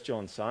what 1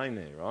 John's saying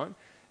there, right?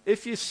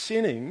 If you're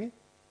sinning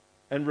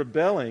and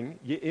rebelling,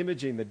 you're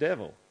imaging the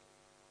devil.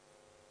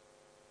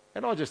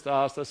 And I just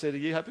asked, I said, are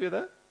you happy with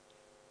that?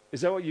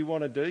 Is that what you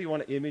want to do? You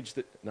want to image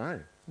the... No,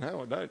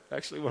 I don't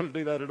actually want to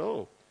do that at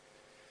all.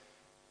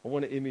 I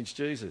want to image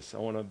Jesus. I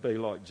want to be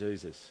like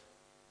Jesus.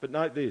 But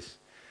note this.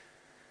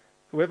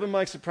 Whoever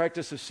makes a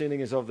practice of sinning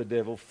is of the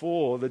devil,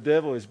 for the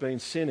devil has been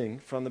sinning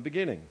from the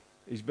beginning.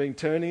 He's been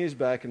turning his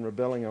back and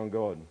rebelling on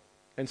God.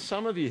 And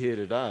some of you here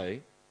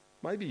today,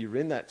 maybe you're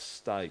in that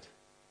state.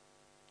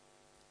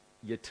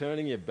 You're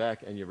turning your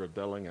back and you're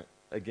rebelling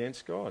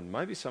against God.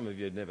 Maybe some of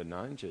you have never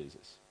known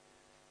Jesus.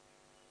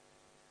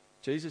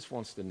 Jesus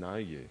wants to know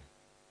you.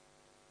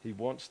 He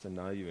wants to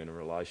know you in a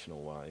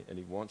relational way, and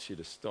he wants you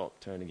to stop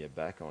turning your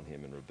back on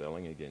him and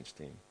rebelling against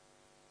him.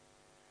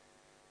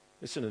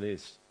 Listen to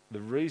this. The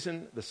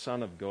reason the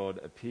Son of God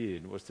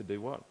appeared was to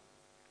do what?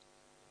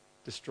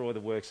 Destroy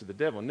the works of the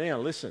devil. Now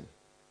listen.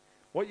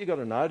 What you've got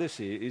to notice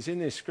here is in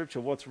this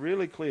scripture, what's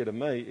really clear to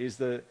me is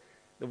the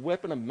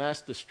weapon of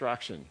mass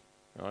destruction.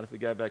 Right? If we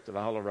go back to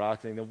the whole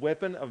Iraq thing, the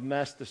weapon of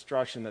mass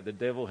destruction that the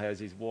devil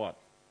has is what?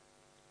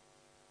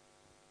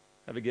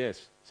 Have a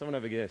guess. Someone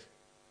have a guess.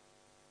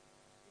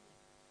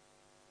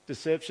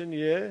 Deception,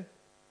 yeah.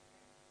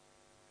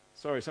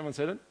 Sorry, someone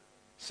said it.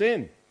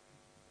 Sin.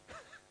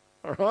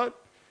 All right?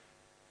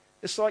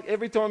 It's like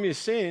every time you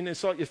sin,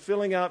 it's like you're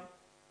filling up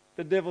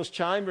the devil's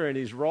chamber in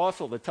his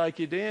rifle to take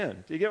you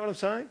down. Do you get what I'm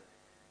saying?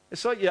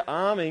 It's like you're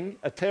arming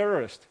a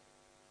terrorist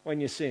when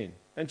you sin.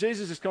 And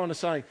Jesus is kind of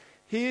saying,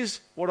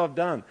 here's what I've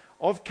done.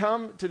 I've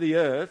come to the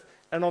earth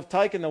and I've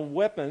taken the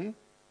weapon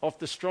off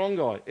the strong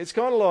guy. It's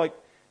kind of like,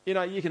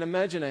 you can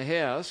imagine a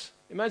house.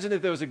 Imagine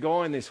if there was a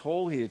guy in this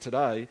hall here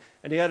today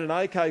and he had an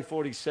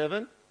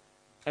AK-47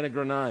 and a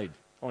grenade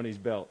on his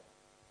belt.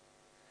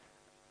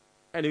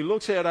 And he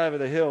looks out over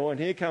the hill and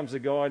here comes a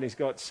guy and he's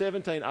got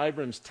 17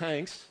 Abrams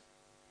tanks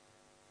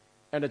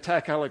and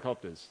attack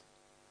helicopters.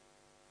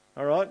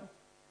 All right?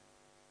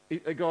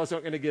 A guy's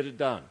not going to get it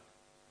done.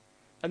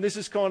 And this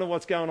is kind of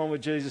what's going on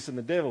with Jesus and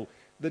the devil.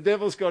 The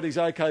devil's got his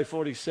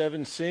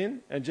AK-47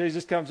 sin, and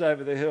Jesus comes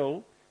over the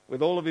hill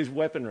with all of his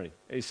weaponry.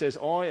 He says,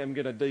 I am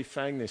going to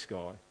defang this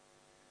guy.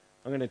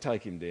 I'm going to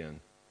take him down.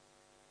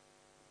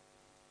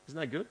 Isn't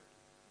that good?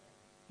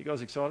 You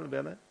guys excited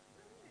about that?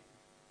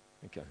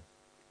 Okay.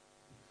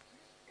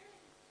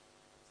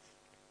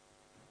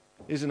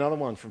 Here's another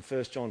one from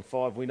 1 John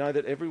 5. We know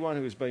that everyone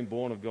who has been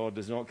born of God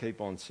does not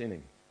keep on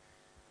sinning.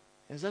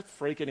 Does that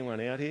freak anyone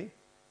out here?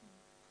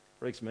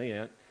 Freaks me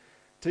out.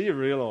 Do you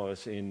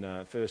realise in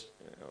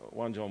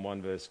 1 John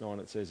 1 verse 9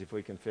 it says if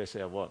we confess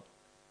our what?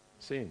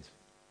 Sins.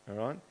 All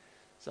right?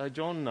 So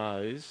John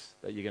knows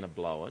that you're going to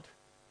blow it.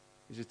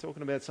 He's just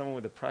talking about someone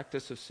with a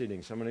practice of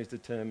sinning, someone who's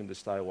determined to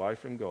stay away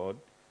from God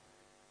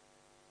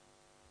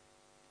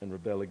and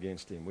rebel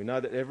against him. We know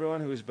that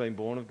everyone who has been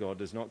born of God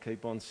does not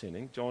keep on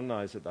sinning. John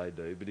knows that they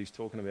do, but he's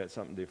talking about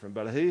something different.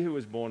 But he who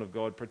is born of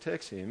God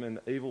protects him, and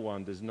the evil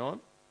one does not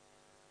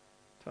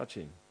touch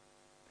him.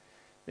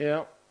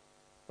 Now,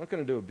 I'm not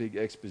going to do a big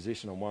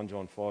exposition on 1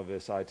 John 5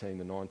 verse 18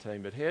 to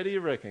 19, but how do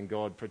you reckon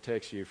God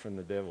protects you from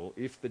the devil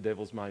if the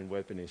devil's main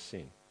weapon is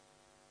sin?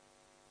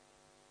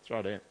 Throw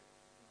it out.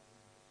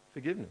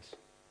 Forgiveness.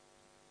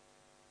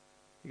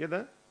 You get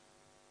that?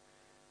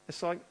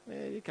 It's like,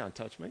 you can't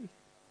touch me.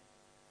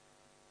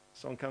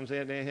 Someone comes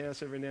out in our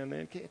house every now and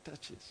then, can't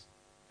touch this.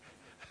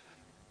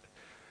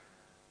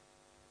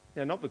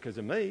 Now, not because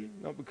of me,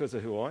 not because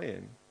of who I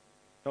am,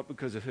 not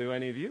because of who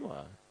any of you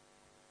are.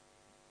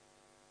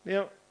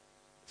 Now,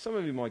 some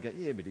of you might go,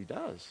 yeah, but he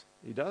does.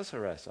 He does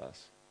harass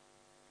us.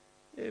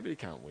 Yeah, but he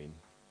can't win.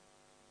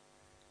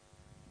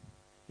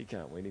 He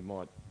can't win. He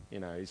might,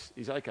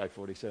 his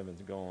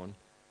AK-47's gone.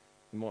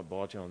 He might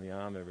bite you on the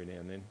arm every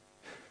now and then.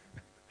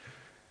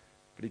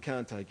 But he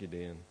can't take you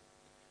down.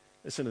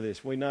 Listen to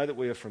this. We know that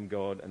we are from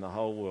God and the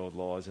whole world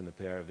lies in the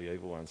power of the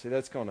evil one. See,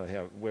 that's kind of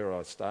where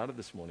I started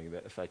this morning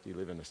about the fact you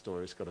live in a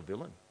story that's got a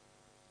villain.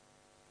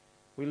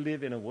 We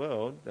live in a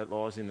world that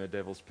lies in the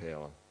devil's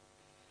power.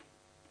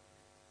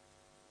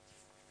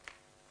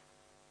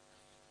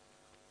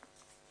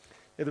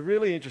 Now, the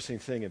really interesting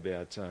thing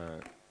about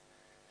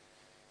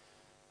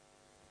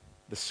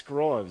the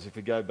Scribes, if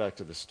we go back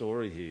to the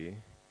story here,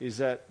 is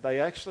that they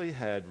actually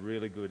had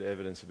really good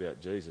evidence about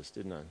Jesus,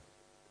 didn't they?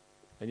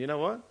 And you know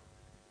what?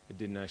 It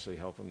didn't actually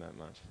help them that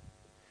much.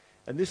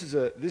 And this is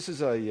a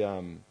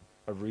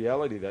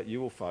reality that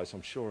you will face,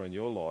 I'm sure, in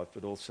your life,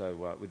 but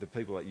also with the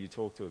people that you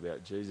talk to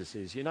about Jesus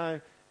is,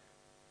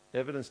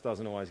 evidence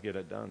doesn't always get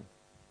it done.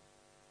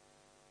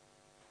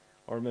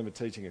 I remember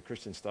teaching a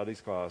Christian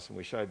studies class, and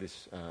we showed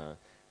this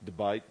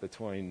debate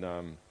between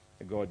a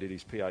guy who did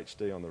his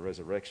PhD on the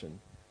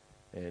resurrection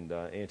and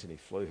Anthony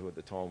Flew, who at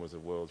the time was the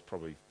world's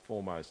probably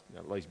foremost,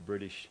 at least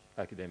British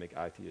academic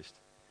atheist.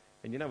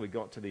 And we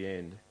got to the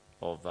end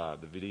of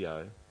the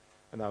video,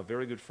 and they were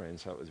very good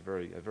friends, so it was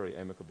a very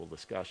amicable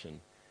discussion.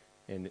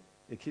 And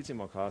the kids in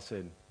my class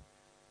said,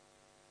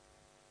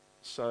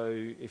 so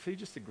if he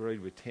just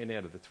agreed with 10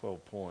 out of the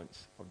 12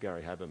 points of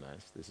Gary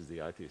Habermas, this is the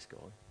atheist guy,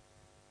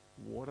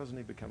 why doesn't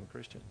he become a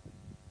Christian?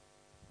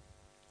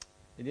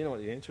 And you know what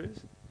the answer is?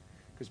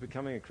 Because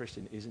becoming a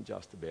Christian isn't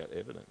just about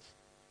evidence.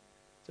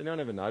 Does anyone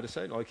ever notice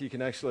that? Like, you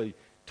can actually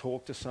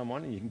talk to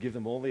someone and you can give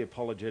them all the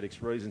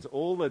apologetics reasons,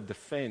 all the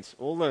defence,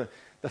 all the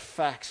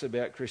facts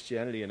about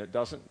Christianity, and it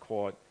doesn't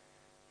quite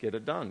get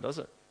it done, does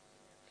it?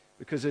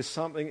 Because there's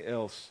something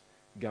else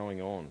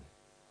going on.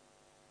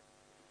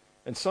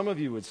 And some of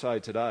you would say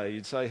today,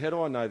 you'd say, how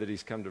do I know that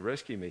he's come to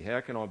rescue me?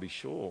 How can I be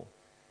sure?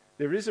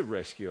 There is a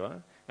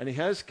rescuer, and he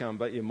has come,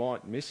 but you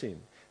might miss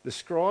him. The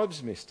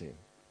Scribes missed him.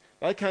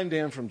 They came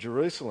down from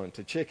Jerusalem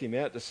to check him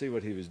out to see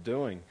what he was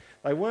doing.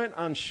 They weren't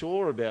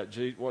unsure about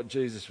what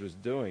Jesus was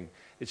doing.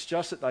 It's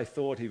just that they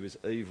thought he was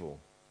evil.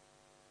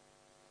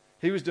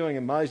 He was doing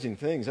amazing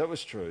things, that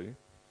was true.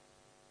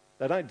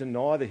 They don't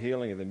deny the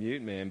healing of the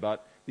mute man,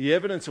 but the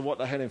evidence of what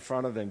they had in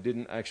front of them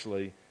didn't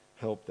actually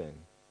help them.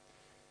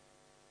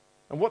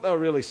 And what they were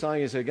really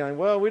saying is they're going,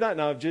 well, we don't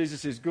know if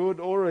Jesus is good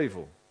or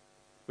evil.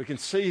 We can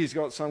see he's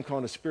got some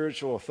kind of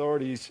spiritual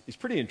authority. He's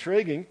pretty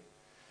intriguing.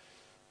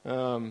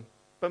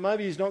 But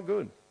maybe he's not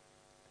good.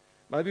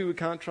 Maybe we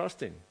can't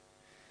trust him.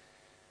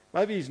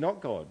 Maybe he's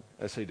not God,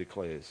 as he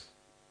declares.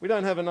 We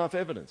don't have enough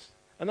evidence.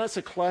 And that's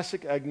a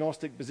classic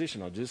agnostic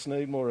position. I just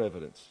need more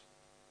evidence.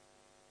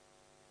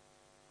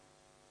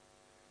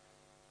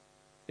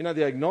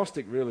 The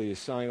agnostic really is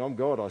saying, I'm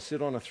God, I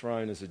sit on a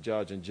throne as a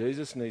judge, and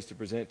Jesus needs to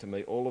present to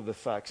me all of the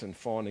facts and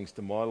findings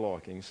to my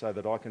liking so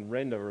that I can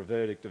render a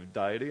verdict of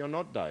deity or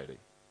not deity.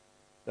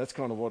 That's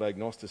kind of what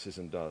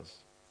agnosticism does.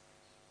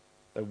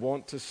 They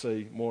want to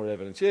see more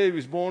evidence. Yeah, he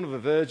was born of a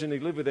virgin, he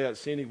lived without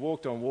sin, he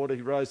walked on water,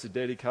 he rose the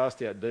dead, he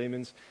cast out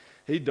demons,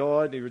 he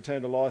died and he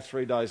returned to life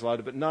 3 days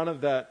later, but none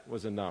of that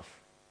was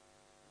enough.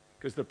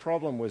 Because the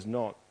problem was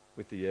not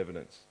with the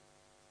evidence.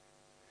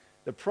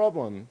 The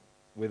problem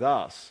with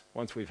us,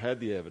 once we've had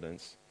the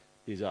evidence,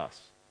 is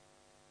us.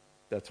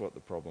 That's what the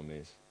problem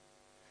is.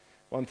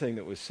 One thing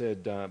that was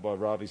said by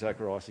Ravi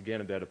Zacharias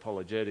again about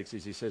apologetics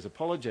is he says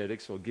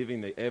apologetics, or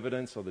giving the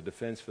evidence or the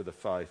defence for the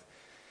faith,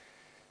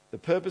 the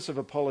purpose of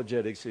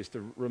apologetics is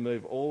to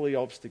remove all the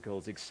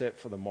obstacles except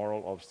for the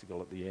moral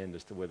obstacle at the end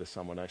as to whether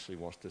someone actually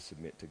wants to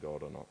submit to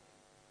God or not.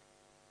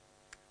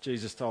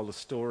 Jesus told a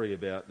story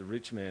about the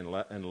rich man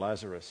and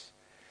Lazarus,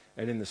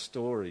 and in the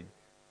story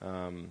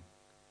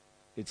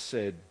it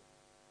said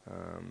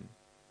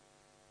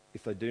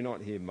if they do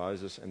not hear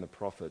Moses and the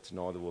prophets,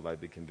 neither will they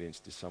be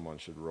convinced if someone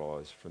should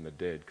rise from the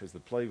dead. Because the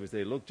plea was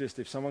there, look, just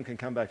if someone can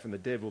come back from the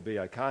dead, we'll be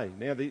okay.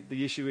 Now,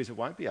 the issue is it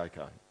won't be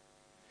okay.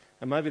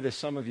 And maybe there's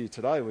some of you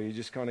today where you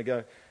just kind of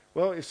go,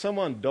 well, if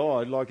someone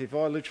died, like if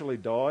I literally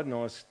died and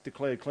I was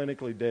declared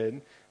clinically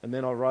dead, and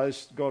then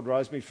God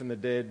rose me from the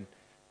dead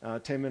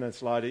 10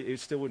 minutes later, it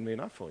still wouldn't be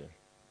enough for you.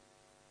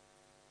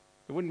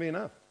 It wouldn't be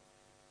enough.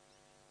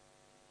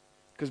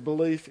 Because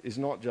belief is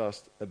not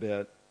just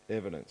about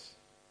evidence.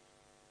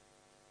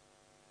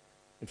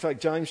 In fact,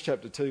 James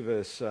chapter 2,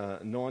 verse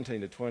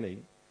 19 to 20,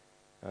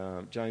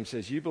 James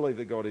says, you believe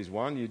that God is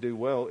one, you do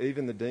well,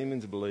 even the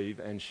demons believe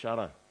and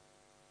shudder.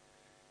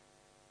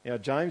 Now,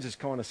 James is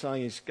kind of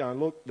saying, he's going,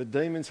 look, the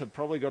demons have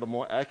probably got a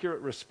more accurate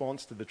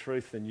response to the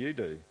truth than you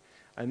do.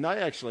 And they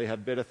actually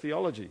have better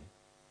theology.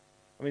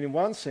 I mean, in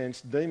one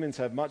sense, demons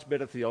have much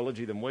better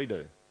theology than we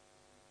do.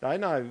 They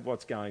know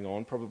what's going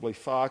on, probably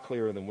far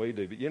clearer than we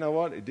do. But you know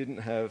what? It didn't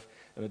have,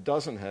 and it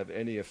doesn't have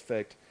any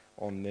effect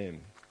on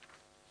them.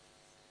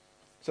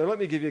 So let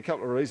me give you a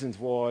couple of reasons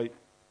why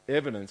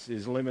evidence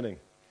is limiting.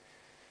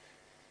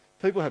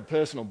 People have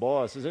personal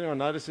bias. Does anyone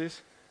notice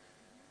this?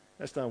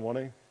 Just don't want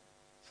to.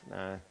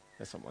 Nah,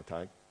 that's not my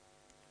take.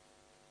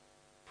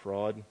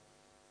 Pride.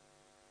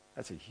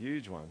 That's a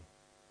huge one.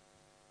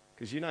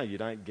 Because you know you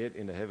don't get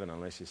into heaven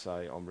unless you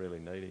say, I'm really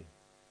needy.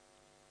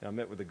 Now, I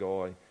met with a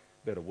guy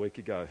about a week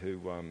ago who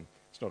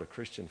is not a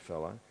Christian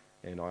fella,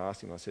 and I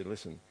asked him, I said,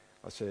 listen,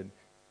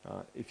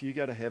 if you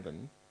go to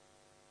heaven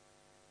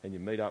and you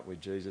meet up with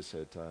Jesus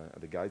at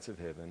the gates of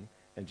heaven,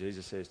 and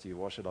Jesus says to you,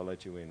 why should I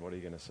let you in? What are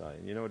you going to say?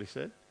 And you know what he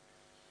said?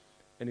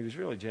 And he was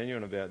really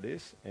genuine about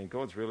this, and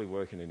God's really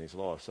working in his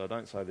life. So I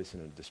don't say this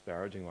in a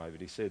disparaging way,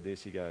 but he said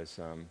this, he goes,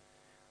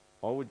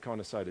 I would kind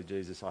of say to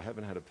Jesus, I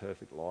haven't had a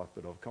perfect life,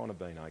 but I've kind of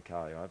been okay.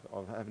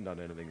 I haven't done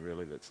anything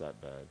really that's that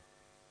bad.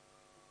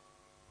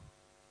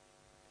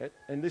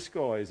 And this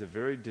guy is a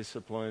very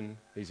disciplined,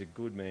 he's a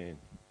good man.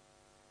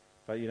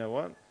 But you know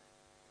what?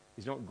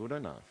 He's not good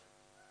enough.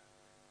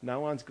 No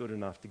one's good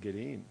enough to get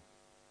in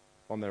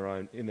their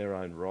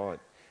own right.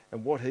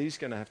 And what he's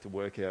going to have to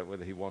work out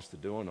whether he wants to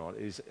do or not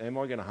is, am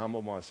I going to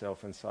humble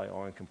myself and say,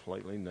 I am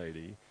completely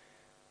needy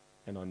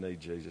and I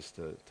need Jesus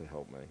to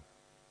help me?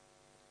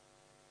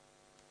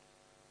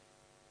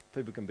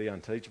 People can be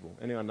unteachable.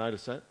 Anyone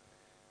notice that?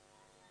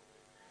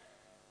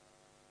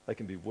 They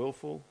can be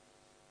willful.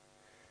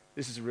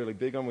 This is a really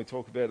big one. We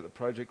talk about it at the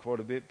project quite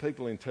a bit.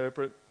 People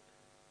interpret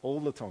all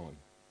the time.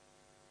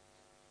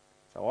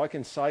 So I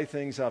can say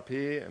things up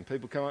here and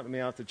people come up to me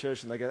after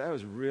church and they go, that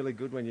was really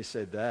good when you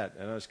said that.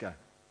 And I just go,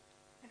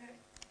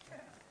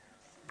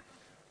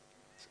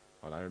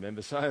 I don't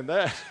remember saying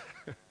that.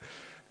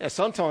 Now,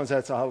 sometimes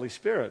that's the Holy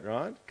Spirit,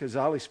 right? Because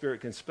the Holy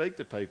Spirit can speak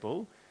to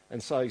people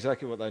and say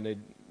exactly what they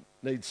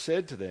need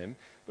said to them.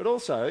 But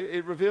also,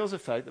 it reveals the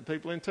fact that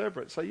people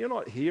interpret. So you're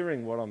not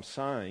hearing what I'm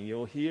saying,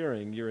 you're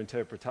hearing your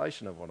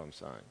interpretation of what I'm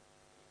saying.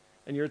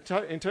 And your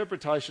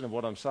interpretation of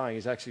what I'm saying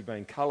is actually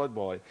being coloured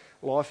by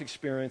life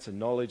experience and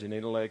knowledge and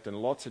intellect and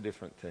lots of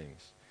different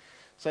things.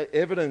 So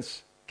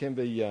evidence can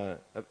be a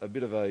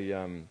bit of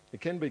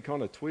it can be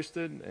kind of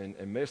twisted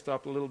and messed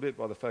up a little bit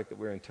by the fact that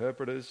we're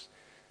interpreters.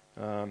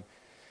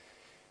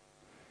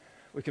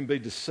 We can be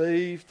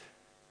deceived.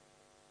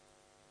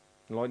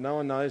 And like no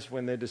one knows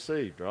when they're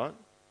deceived, right?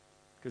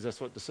 Because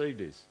that's what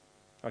deceived is.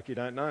 Like you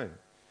don't know.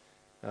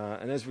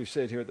 And as we've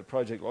said here at the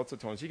project lots of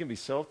times, you can be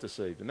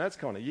self-deceived. And that's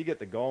kind of, you get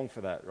the gong for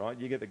that, right?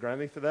 You get the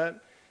Grammy for that.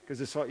 Because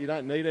it's like you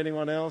don't need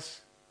anyone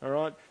else, all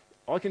right?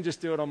 I can just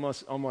do it on my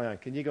own.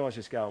 Can you guys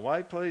just go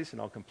away, please? And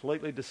I'll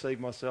completely deceive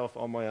myself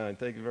on my own.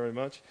 Thank you very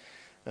much.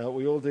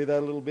 We all do that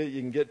a little bit.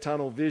 You can get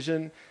tunnel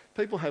vision.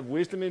 People have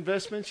wisdom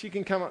investments. You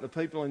can come up to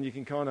people and you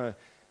can kind of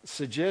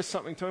suggest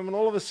something to them. And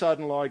all of a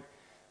sudden, like,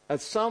 at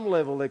some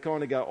level, they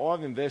kind of go,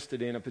 I've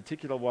invested in a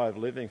particular way of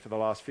living for the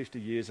last 50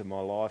 years of my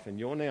life, and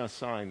you're now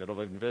saying that I've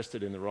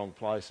invested in the wrong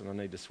place and I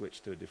need to switch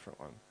to a different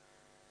one.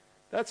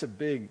 That's a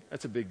big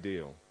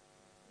deal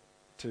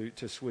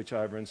to switch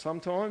over. And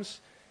sometimes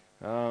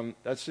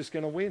that's just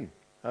going to win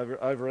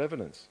over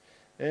evidence.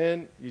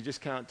 And you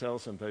just can't tell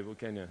some people,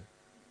 can you?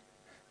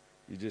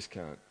 You just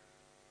can't.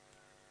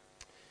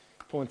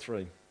 Point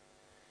 3.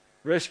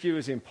 Rescue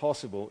is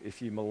impossible if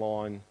you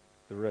malign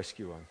the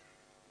rescuer.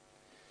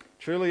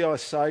 Truly I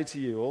say to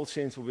you, all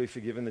sins will be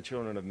forgiven the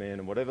children of men,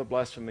 and whatever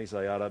blasphemies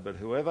they utter, but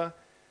whoever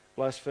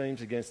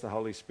blasphemes against the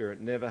Holy Spirit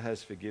never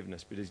has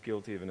forgiveness, but is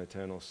guilty of an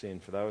eternal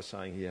sin, for they were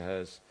saying he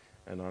has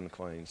an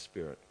unclean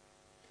spirit.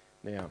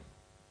 Now,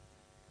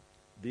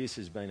 this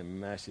has been a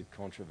massive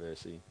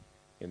controversy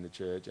in the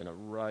church, and it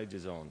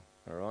rages on,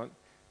 all right?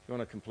 If you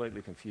want to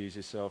completely confuse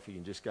yourself, you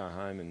can just go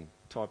home and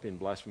type in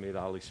blasphemy of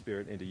the Holy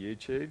Spirit into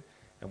YouTube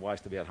and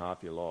waste about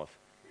half your life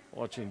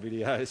watching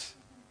videos,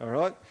 all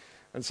right?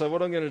 And so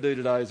what I'm going to do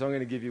today is I'm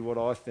going to give you what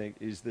I think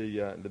is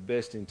the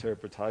best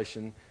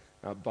interpretation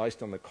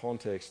based on the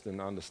context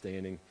and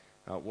understanding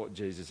what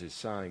Jesus is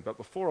saying. But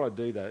before I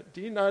do that,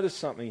 do you notice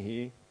something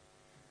here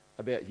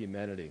about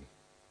humanity?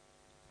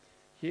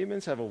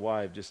 Humans have a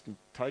way of just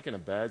taking a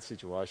bad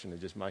situation and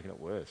just making it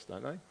worse,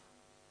 don't they?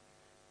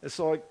 It's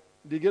like,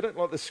 do you get it?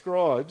 Like the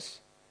scribes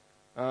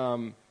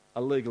are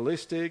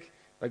legalistic.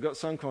 They've got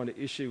some kind of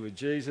issue with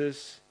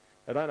Jesus.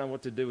 They don't know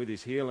what to do with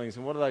his healings.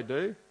 And what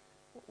do?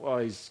 Well,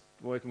 he's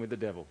working with the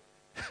devil.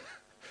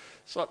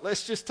 It's like,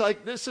 let's just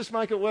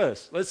make it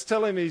worse. Let's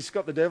tell him he's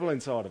got the devil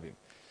inside of him.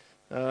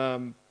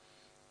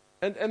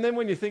 And then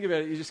when you think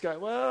about it, you just go,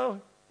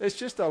 well, there's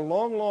just a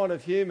long line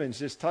of humans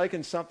just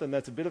taking something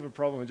that's a bit of a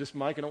problem and just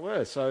making it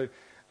worse. So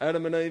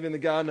Adam and Eve in the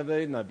Garden of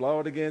Eden, they blow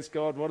it against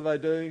God. What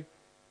do?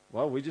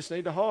 Well, we just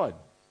need to hide.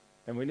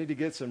 And we need to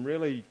get some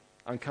really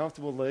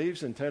uncomfortable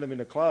leaves and turn them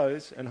into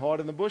clothes and hide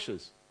in the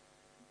bushes.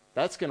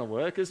 That's going to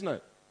work, isn't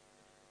it?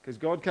 Because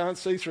God can't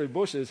see through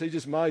bushes. He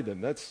just made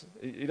them.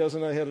 He doesn't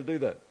know how to do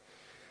that.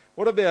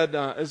 What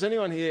about, has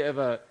anyone here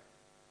ever,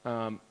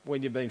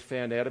 when you've been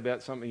found out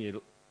about something,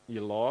 you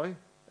lie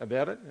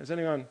about it? Has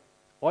anyone?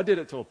 I did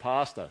it to a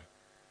pastor.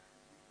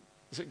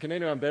 Can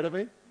anyone better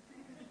me?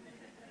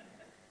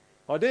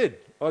 I did.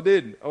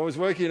 I was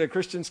working in a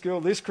Christian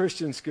school, this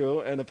Christian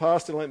school, and the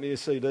pastor lent me a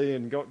CD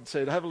and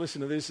said, have a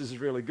listen to this is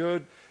really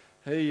good.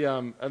 I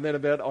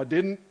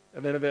didn't.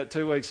 And then about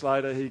 2 weeks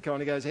later, he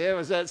kind of goes, how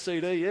was that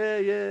CD? Yeah.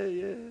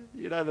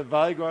 You know, the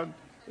vague one.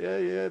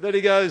 Yeah. Then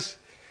he goes,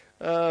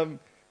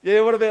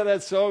 what about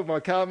that song, My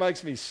Car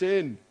Makes Me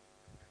Sin?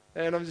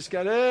 And I'm just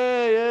going,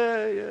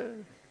 yeah.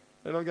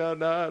 And I'm going,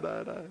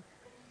 no.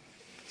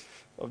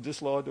 I've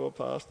just lied to a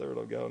pastor and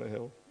I'm going to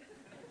hell.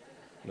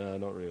 No,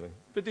 not really.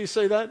 But do you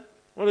see that?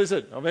 What is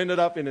it? I've ended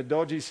up in a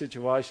dodgy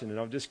situation and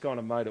I've just kind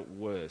of made it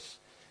worse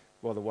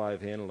by the way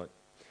I've handled it.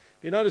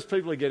 You notice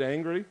people who get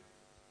angry,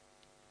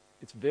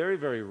 it's very,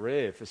 very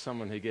rare for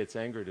someone who gets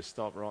angry to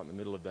stop right in the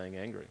middle of being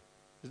angry.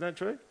 Isn't that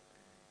true?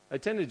 They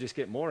tend to just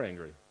get more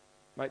angry,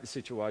 make the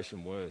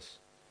situation worse.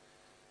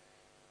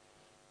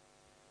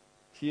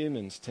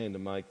 Humans tend to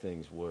make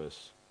things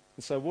worse.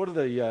 And so what are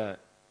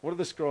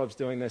the scribes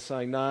doing? They're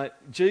saying, no,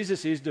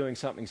 Jesus is doing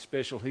something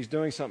special. He's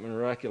doing something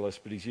miraculous,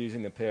 but he's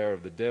using the power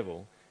of the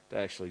devil to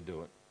actually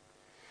do it.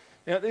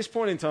 Now, at this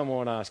point in time, I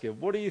want to ask you,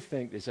 what do you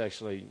think this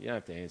actually, you don't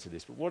have to answer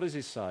this, but what does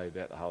this say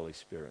about the Holy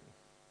Spirit?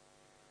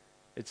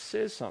 It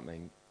says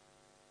something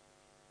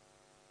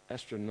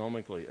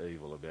astronomically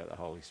evil about the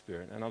Holy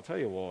Spirit, and I'll tell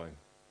you why.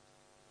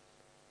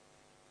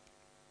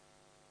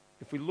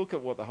 If we look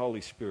at what the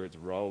Holy Spirit's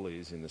role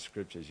is in the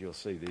Scriptures, you'll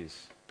see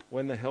this.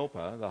 When the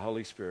Helper, the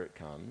Holy Spirit,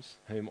 comes,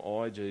 whom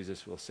I,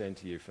 Jesus, will send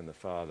to you from the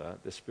Father,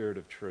 the Spirit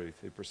of truth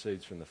who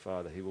proceeds from the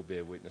Father, he will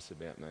bear witness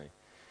about me.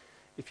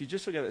 If you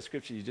just look at that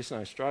Scripture, you just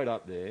know straight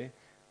up there,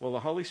 well, the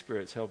Holy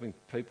Spirit's helping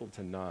people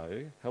to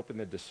know, helping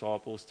the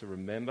disciples to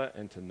remember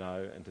and to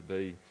know and to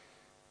be,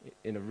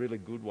 in a really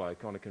good way,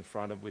 kind of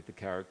confronted with the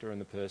character and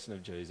the person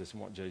of Jesus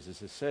and what Jesus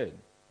has said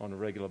on a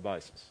regular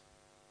basis.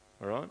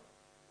 All right?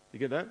 You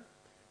get that?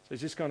 So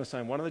he's just kind of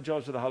saying one of the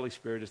jobs of the Holy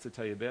Spirit is to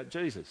tell you about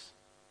Jesus.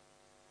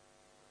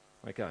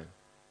 Okay,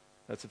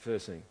 that's the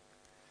first thing.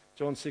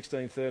 John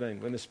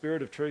 16:13, when the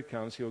Spirit of truth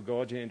comes, he'll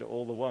guide you into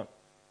all the what?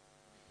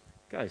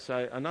 Okay,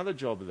 so another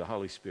job of the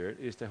Holy Spirit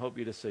is to help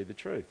you to see the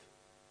truth.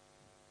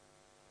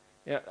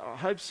 Now, I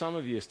hope some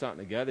of you are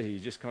starting to gather here, you're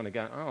just kind of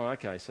going, oh,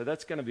 okay, so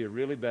that's going to be a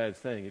really bad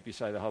thing if you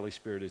say the Holy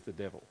Spirit is the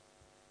devil.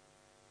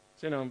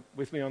 Is anyone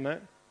with me on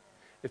that?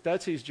 If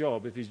that's his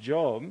job, if his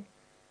job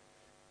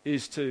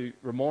is to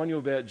remind you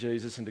about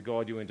Jesus and to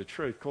guide you into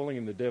truth, calling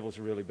him the devil is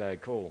a really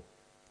bad call.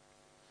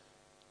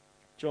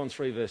 John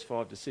 3 verse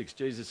 5-6,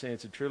 Jesus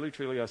answered, truly,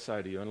 truly I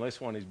say to you, unless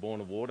one is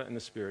born of water and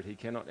the Spirit, he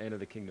cannot enter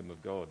the kingdom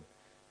of God.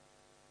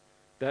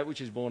 That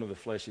which is born of the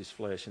flesh is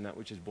flesh, and that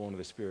which is born of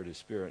the Spirit is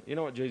spirit. You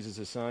know what Jesus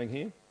is saying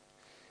here?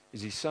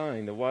 He's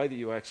saying the way that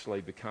you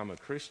actually become a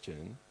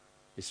Christian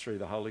is through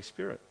the Holy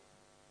Spirit.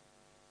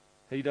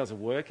 He does a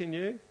work in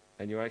you,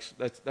 and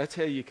that's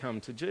how you come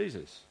to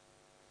Jesus.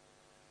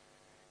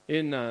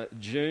 In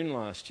June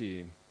last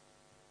year,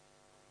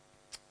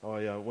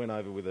 I went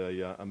over with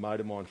a mate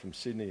of mine from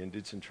Sydney and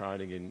did some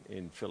training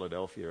in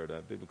Philadelphia at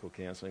a biblical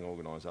counselling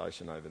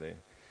organisation over there.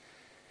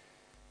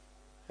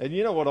 And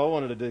you know what I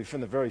wanted to do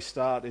from the very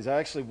start is I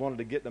actually wanted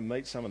to get to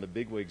meet some of the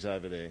bigwigs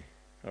over there,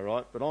 all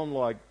right? But I'm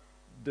like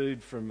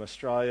dude from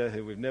Australia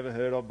who we've never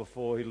heard of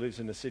before, who lives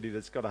in a city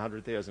that's got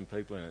 100,000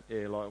 people in it.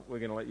 Yeah, like we're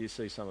going to let you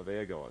see some of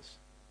our guys,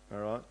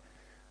 all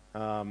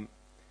right?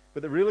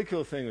 But the really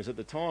cool thing was at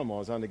the time I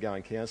was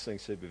undergoing counselling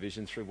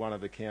supervision through one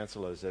of the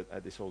counsellors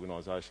at this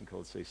organisation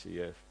called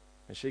CCF.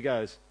 And she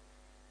goes,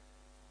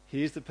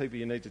 here's the people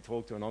you need to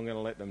talk to and I'm going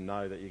to let them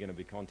know that you're going to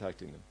be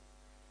contacting them.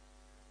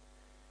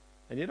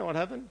 And you know what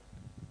happened?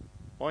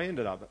 I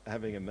ended up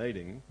having a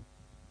meeting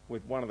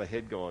with one of the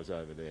head guys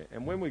over there.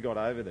 And when we got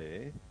over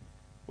there,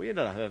 we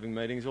ended up having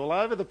meetings all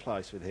over the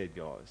place with head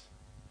guys.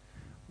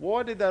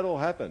 Why did that all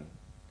happen?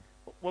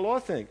 Well, I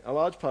think a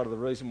large part of the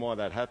reason why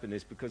that happened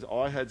is because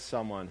I had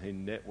someone who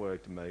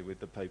networked me with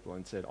the people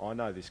and said, I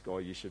know this guy,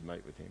 you should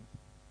meet with him.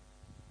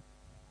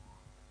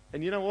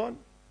 And you know what?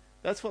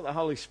 That's what the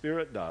Holy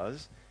Spirit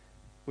does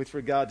with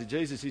regard to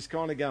Jesus. He's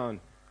kind of going,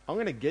 I'm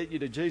going to get you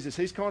to Jesus.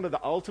 He's kind of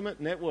the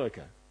ultimate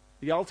networker,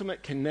 the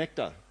ultimate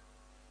connector.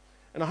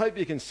 And I hope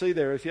you can see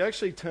there, if you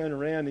actually turn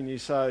around and you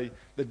say,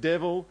 the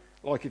devil,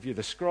 like if you're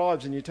the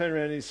Scribes and you turn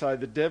around and you say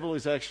the devil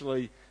is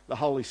actually the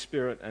Holy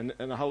Spirit and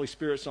the Holy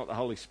Spirit's not the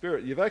Holy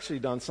Spirit, you've actually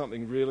done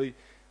something really,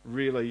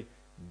 really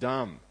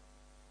dumb.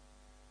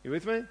 You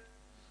with me?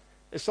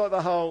 It's like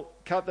the whole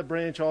cut the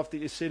branch off that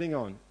you're sitting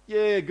on.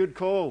 Yeah, good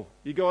call.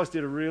 You guys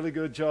did a really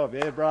good job.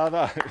 Yeah,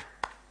 bravo.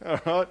 All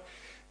right?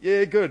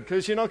 Yeah, good,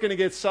 because you're not going to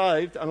get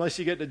saved unless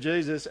you get to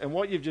Jesus, and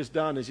what you've just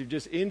done is you've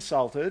just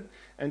insulted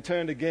and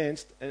turned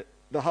against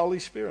the Holy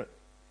Spirit.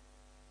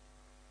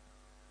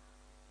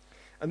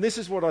 And this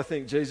is what I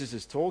think Jesus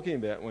is talking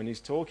about when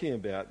he's talking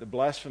about the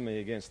blasphemy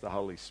against the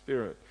Holy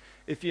Spirit.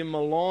 If you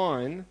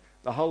malign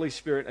the Holy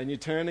Spirit and you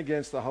turn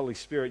against the Holy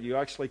Spirit, you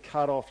actually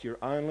cut off your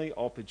only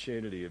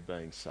opportunity of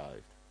being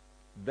saved.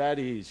 That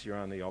is your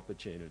only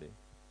opportunity.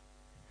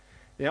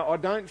 Now, I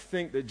don't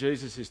think that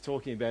Jesus is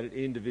talking about an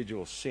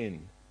individual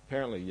sin.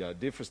 Apparently,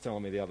 Diff was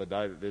telling me the other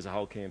day that there's a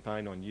whole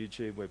campaign on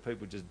YouTube where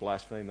people just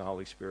blaspheme the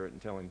Holy Spirit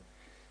and tell him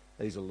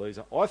he's a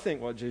loser. I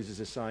think what Jesus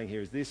is saying here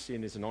is this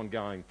sin is an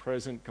ongoing,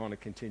 present, kind of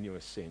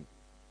continuous sin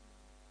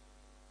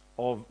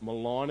of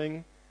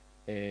maligning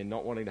and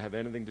not wanting to have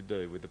anything to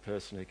do with the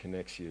person who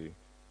connects you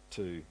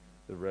to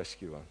the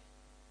rescuer.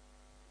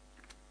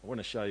 I want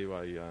to show you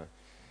a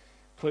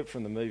clip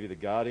from the movie The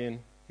Guardian.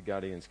 The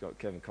Guardian's got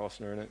Kevin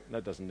Costner in it.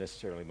 That doesn't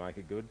necessarily make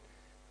it good,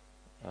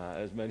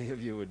 as many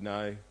of you would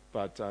know.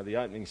 But the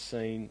opening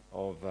scene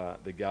of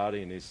The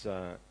Guardian is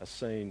a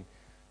scene,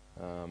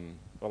 well,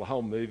 the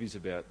whole movie's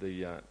about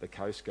the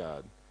Coast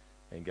Guard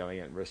and going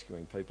out and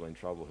rescuing people in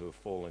trouble who have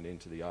fallen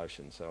into the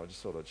ocean. So I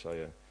just thought I'd show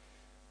you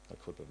a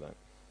clip of that.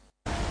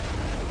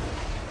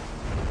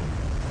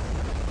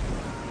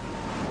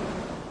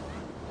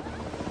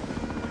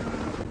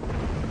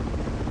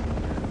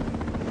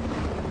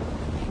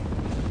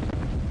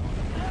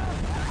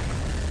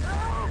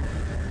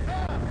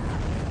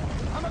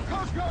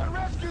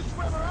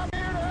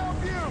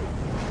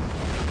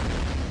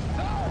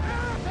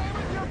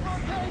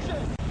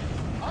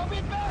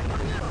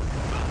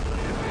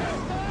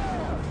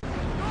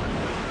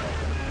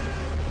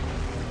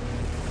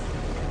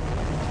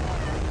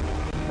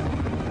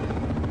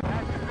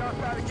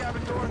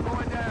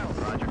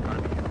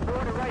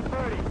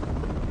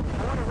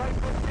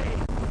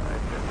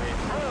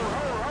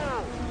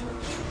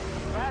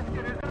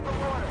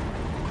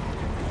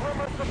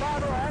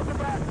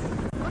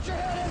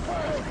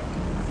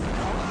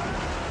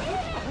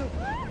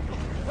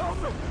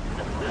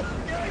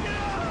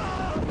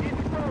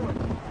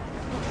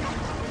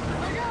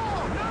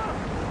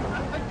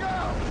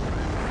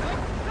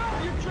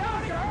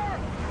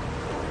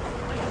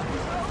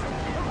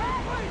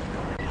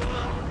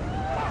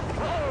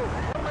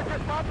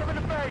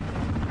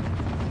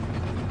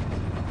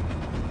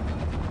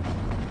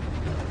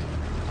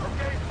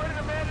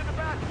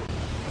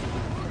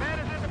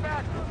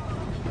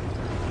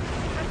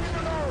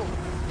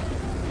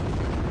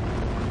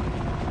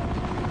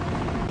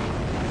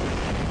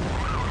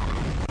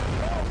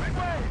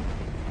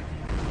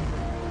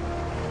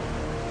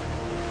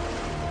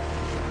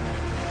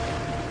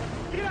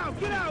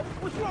 Get out!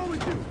 What's wrong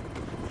with you?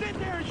 Sit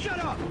there and shut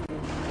up!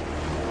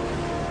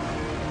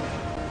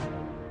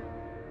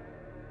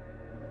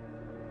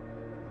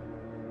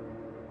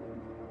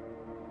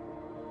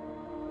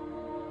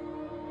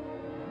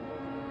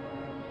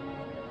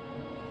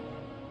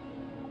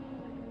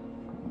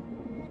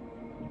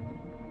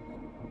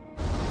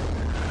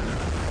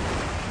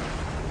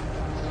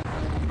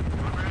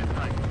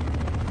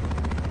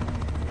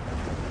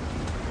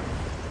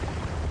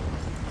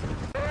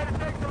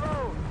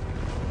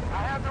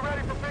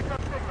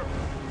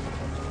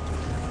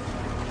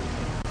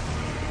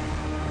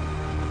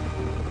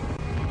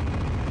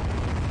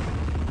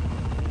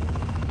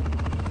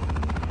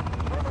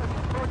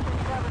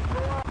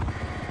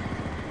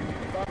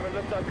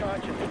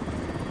 Unconscious.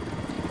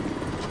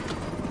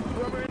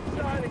 Whoever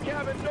inside the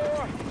cabin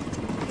door.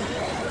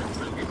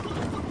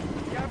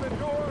 Cabin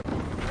door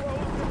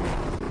closed.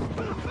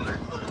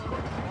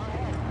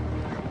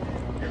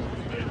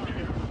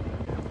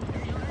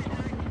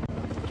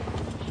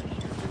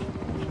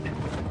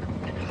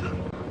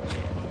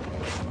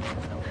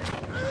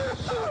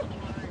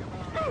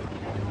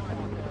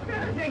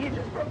 I think he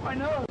just broke my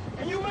nose.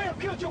 And you may have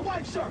killed your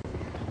wife, sir.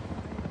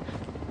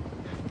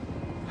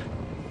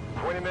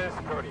 20 minutes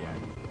to Kodiak.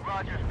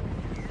 Roger.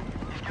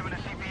 He's giving a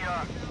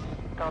CPR.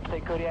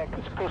 Compton Kodiak,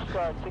 Coast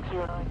Guard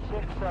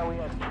 6096. We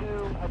have 2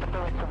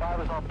 hypothermic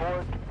survivors on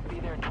board. Be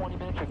there in 20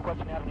 minutes.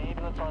 Requesting to have an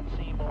ambulance on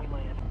scene when we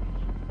land.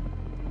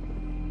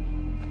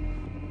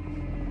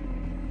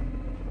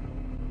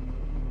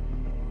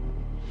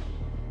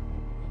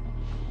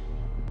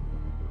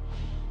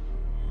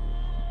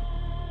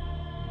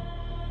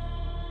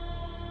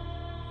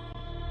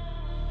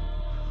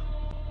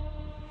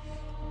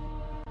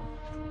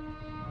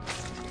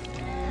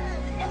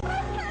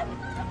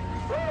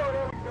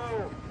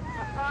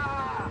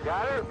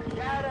 Got her?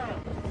 Got him!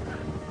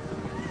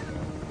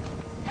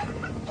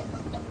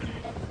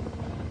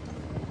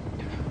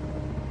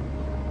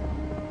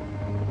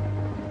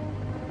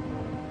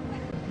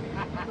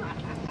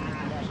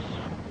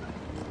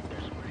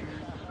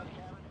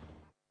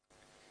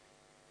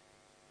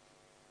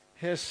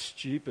 How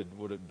stupid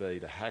would it be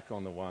to hack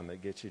on the one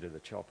that gets you to the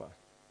chopper?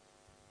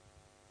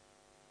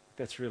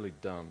 That's really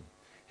dumb.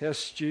 How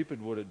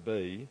stupid would it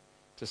be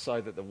to say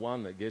that the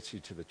one that gets you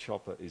to the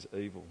chopper is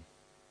evil?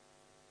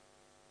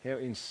 How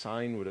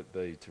insane would it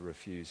be to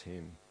refuse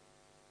him?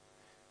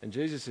 And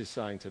Jesus is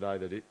saying today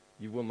that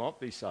you will not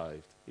be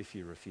saved if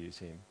you refuse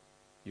him.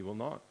 You will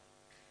not.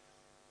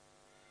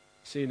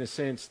 See, in a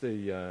sense,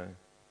 the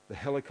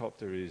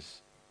helicopter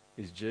is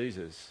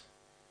Jesus,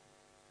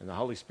 and the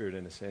Holy Spirit,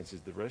 in a sense,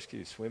 is the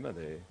rescue swimmer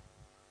there.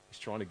 He's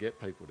trying to get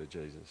people to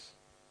Jesus.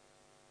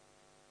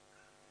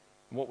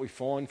 And what we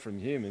find from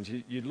humans,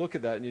 you look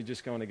at that and you're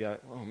just going to go,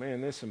 oh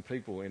man, there's some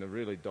people in a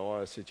really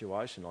dire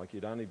situation. Like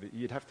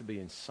you'd have to be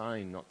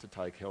insane not to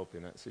take help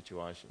in that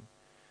situation.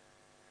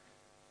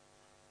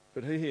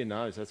 But who here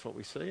knows that's what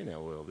we see in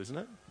our world, isn't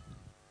it?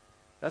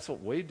 That's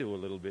what we do a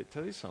little bit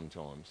too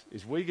sometimes,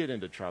 is we get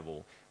into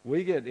trouble,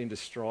 we get into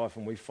strife,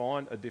 and we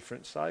find a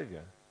different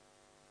saviour.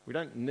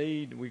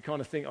 We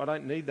kind of think, I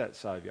don't need that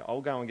saviour.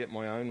 I'll go and get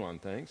my own one,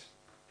 thanks.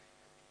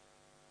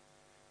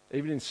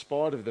 Even in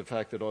spite of the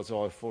fact that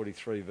Isaiah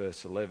 43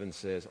 verse 11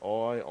 says,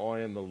 I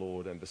am the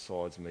Lord, and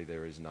besides me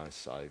there is no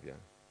saviour.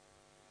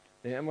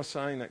 Now, am I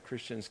saying that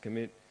Christians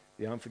commit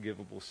the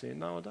unforgivable sin?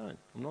 No, I don't.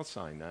 I'm not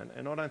saying that,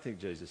 and I don't think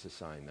Jesus is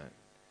saying that.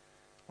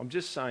 I'm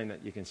just saying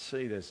that you can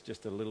see there's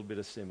just a little bit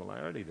of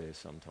similarity there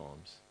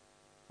sometimes.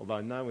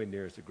 Although nowhere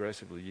near as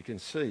aggressively, you can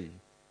see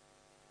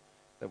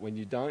that when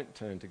you don't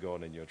turn to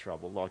God in your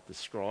trouble, like the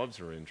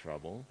scribes are in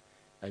trouble,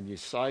 and you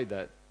say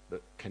that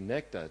the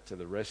connector to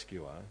the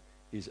rescuer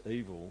is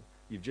evil,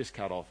 you've just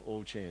cut off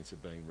all chance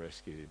of being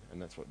rescued,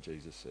 and that's what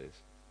Jesus says.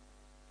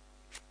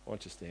 Why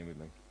don't you stand with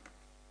me?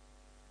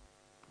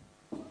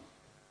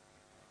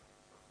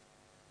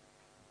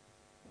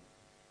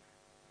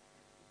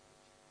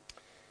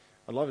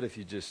 I'd love it if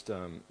you just,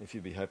 if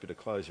you'd be happy to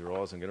close your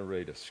eyes. I'm going to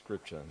read a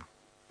scripture.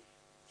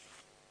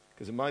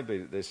 Because it may be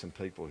that there's some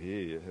people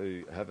here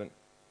who haven't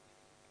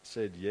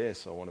said,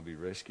 yes, I want to be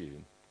rescued.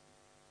 And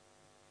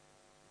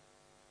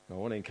I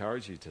want to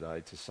encourage you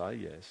today to say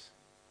yes.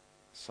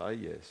 Say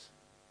yes.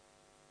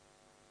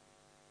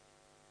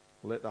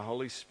 Let the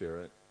Holy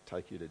Spirit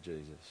take you to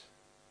Jesus.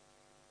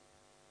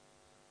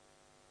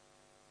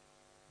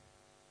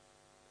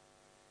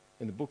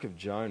 In the book of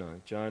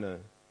Jonah, Jonah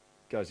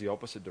goes the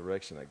opposite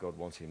direction that God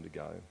wants him to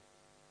go.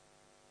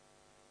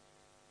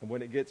 And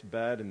when it gets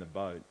bad in the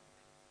boat,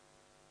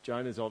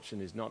 Jonah's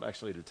option is not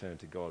actually to turn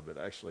to God, but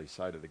actually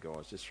say to the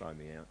guys, just throw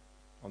me out.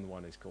 I'm the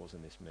one who's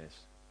causing this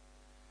mess.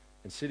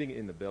 And sitting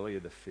in the belly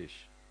of the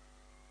fish,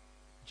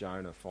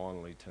 Jonah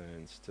finally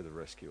turns to the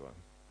rescuer.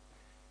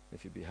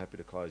 If you'd be happy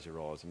to close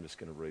your eyes, I'm just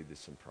going to read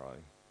this and pray.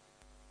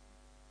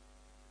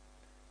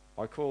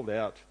 I called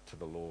out to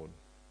the Lord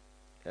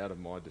out of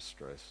my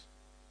distress,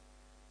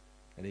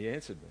 and he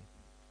answered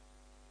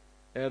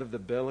me. Out of the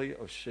belly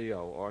of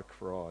Sheol I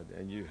cried,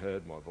 and you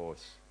heard my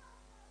voice.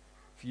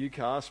 For you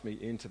cast me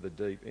into the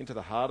deep, into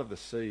the heart of the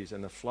seas,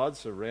 and the floods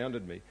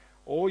surrounded me.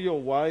 All your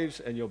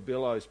waves and your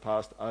billows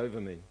passed over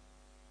me.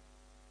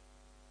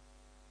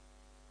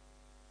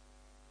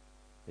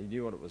 He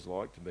knew what it was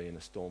like to be in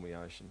a stormy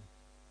ocean.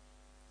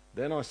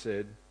 Then I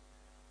said,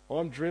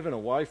 I'm driven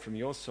away from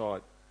your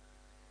sight,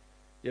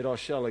 yet I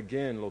shall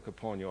again look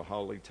upon your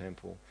holy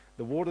temple.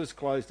 The waters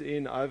closed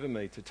in over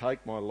me to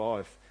take my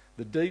life.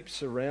 The deep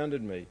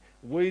surrounded me.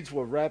 Weeds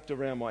were wrapped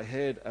around my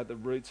head at the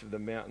roots of the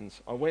mountains.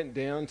 I went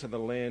down to the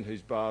land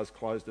whose bars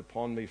closed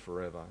upon me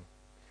forever.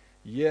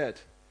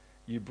 Yet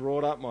you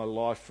brought up my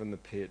life from the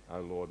pit,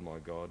 O Lord my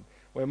God.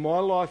 When my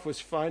life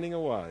was fainting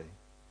away,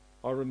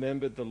 I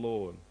remembered the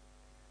Lord,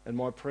 and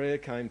my prayer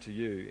came to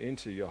you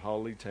into your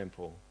holy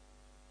temple.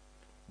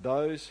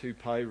 Those who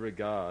pay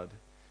regard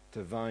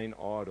to vain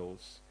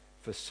idols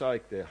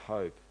forsake their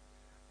hope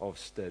of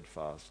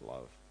steadfast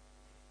love.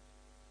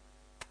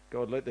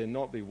 God, let there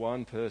not be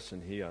one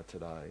person here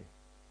today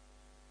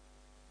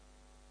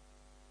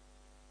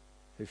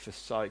who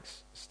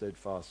forsakes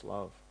steadfast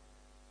love.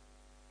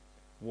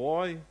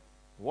 Why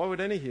would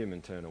any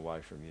human turn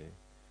away from you?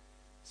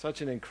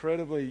 Such an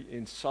incredibly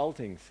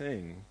insulting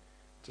thing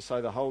to say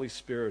the Holy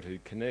Spirit who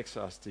connects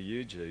us to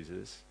you,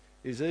 Jesus,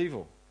 is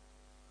evil.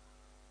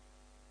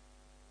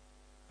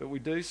 But we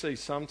do see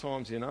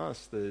sometimes in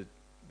us the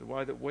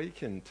way that we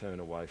can turn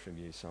away from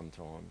you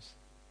sometimes.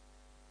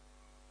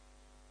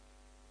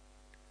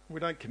 We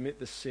don't commit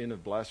the sin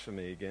of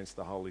blasphemy against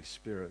the Holy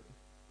Spirit,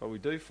 but we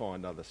do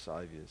find other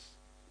saviours,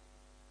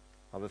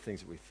 other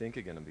things that we think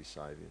are going to be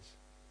saviours.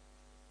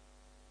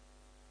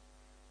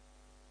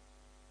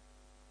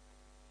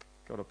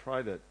 God, I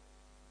pray that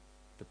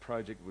the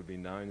project would be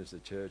known as the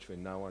church where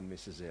no one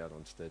misses out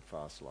on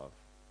steadfast love.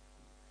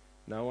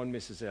 No one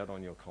misses out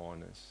on your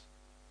kindness.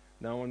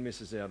 No one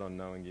misses out on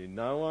knowing you.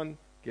 No one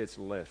gets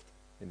left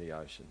in the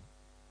ocean.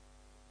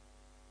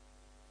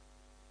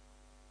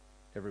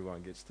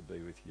 Everyone gets to be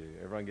with you.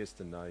 Everyone gets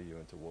to know you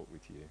and to walk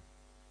with you.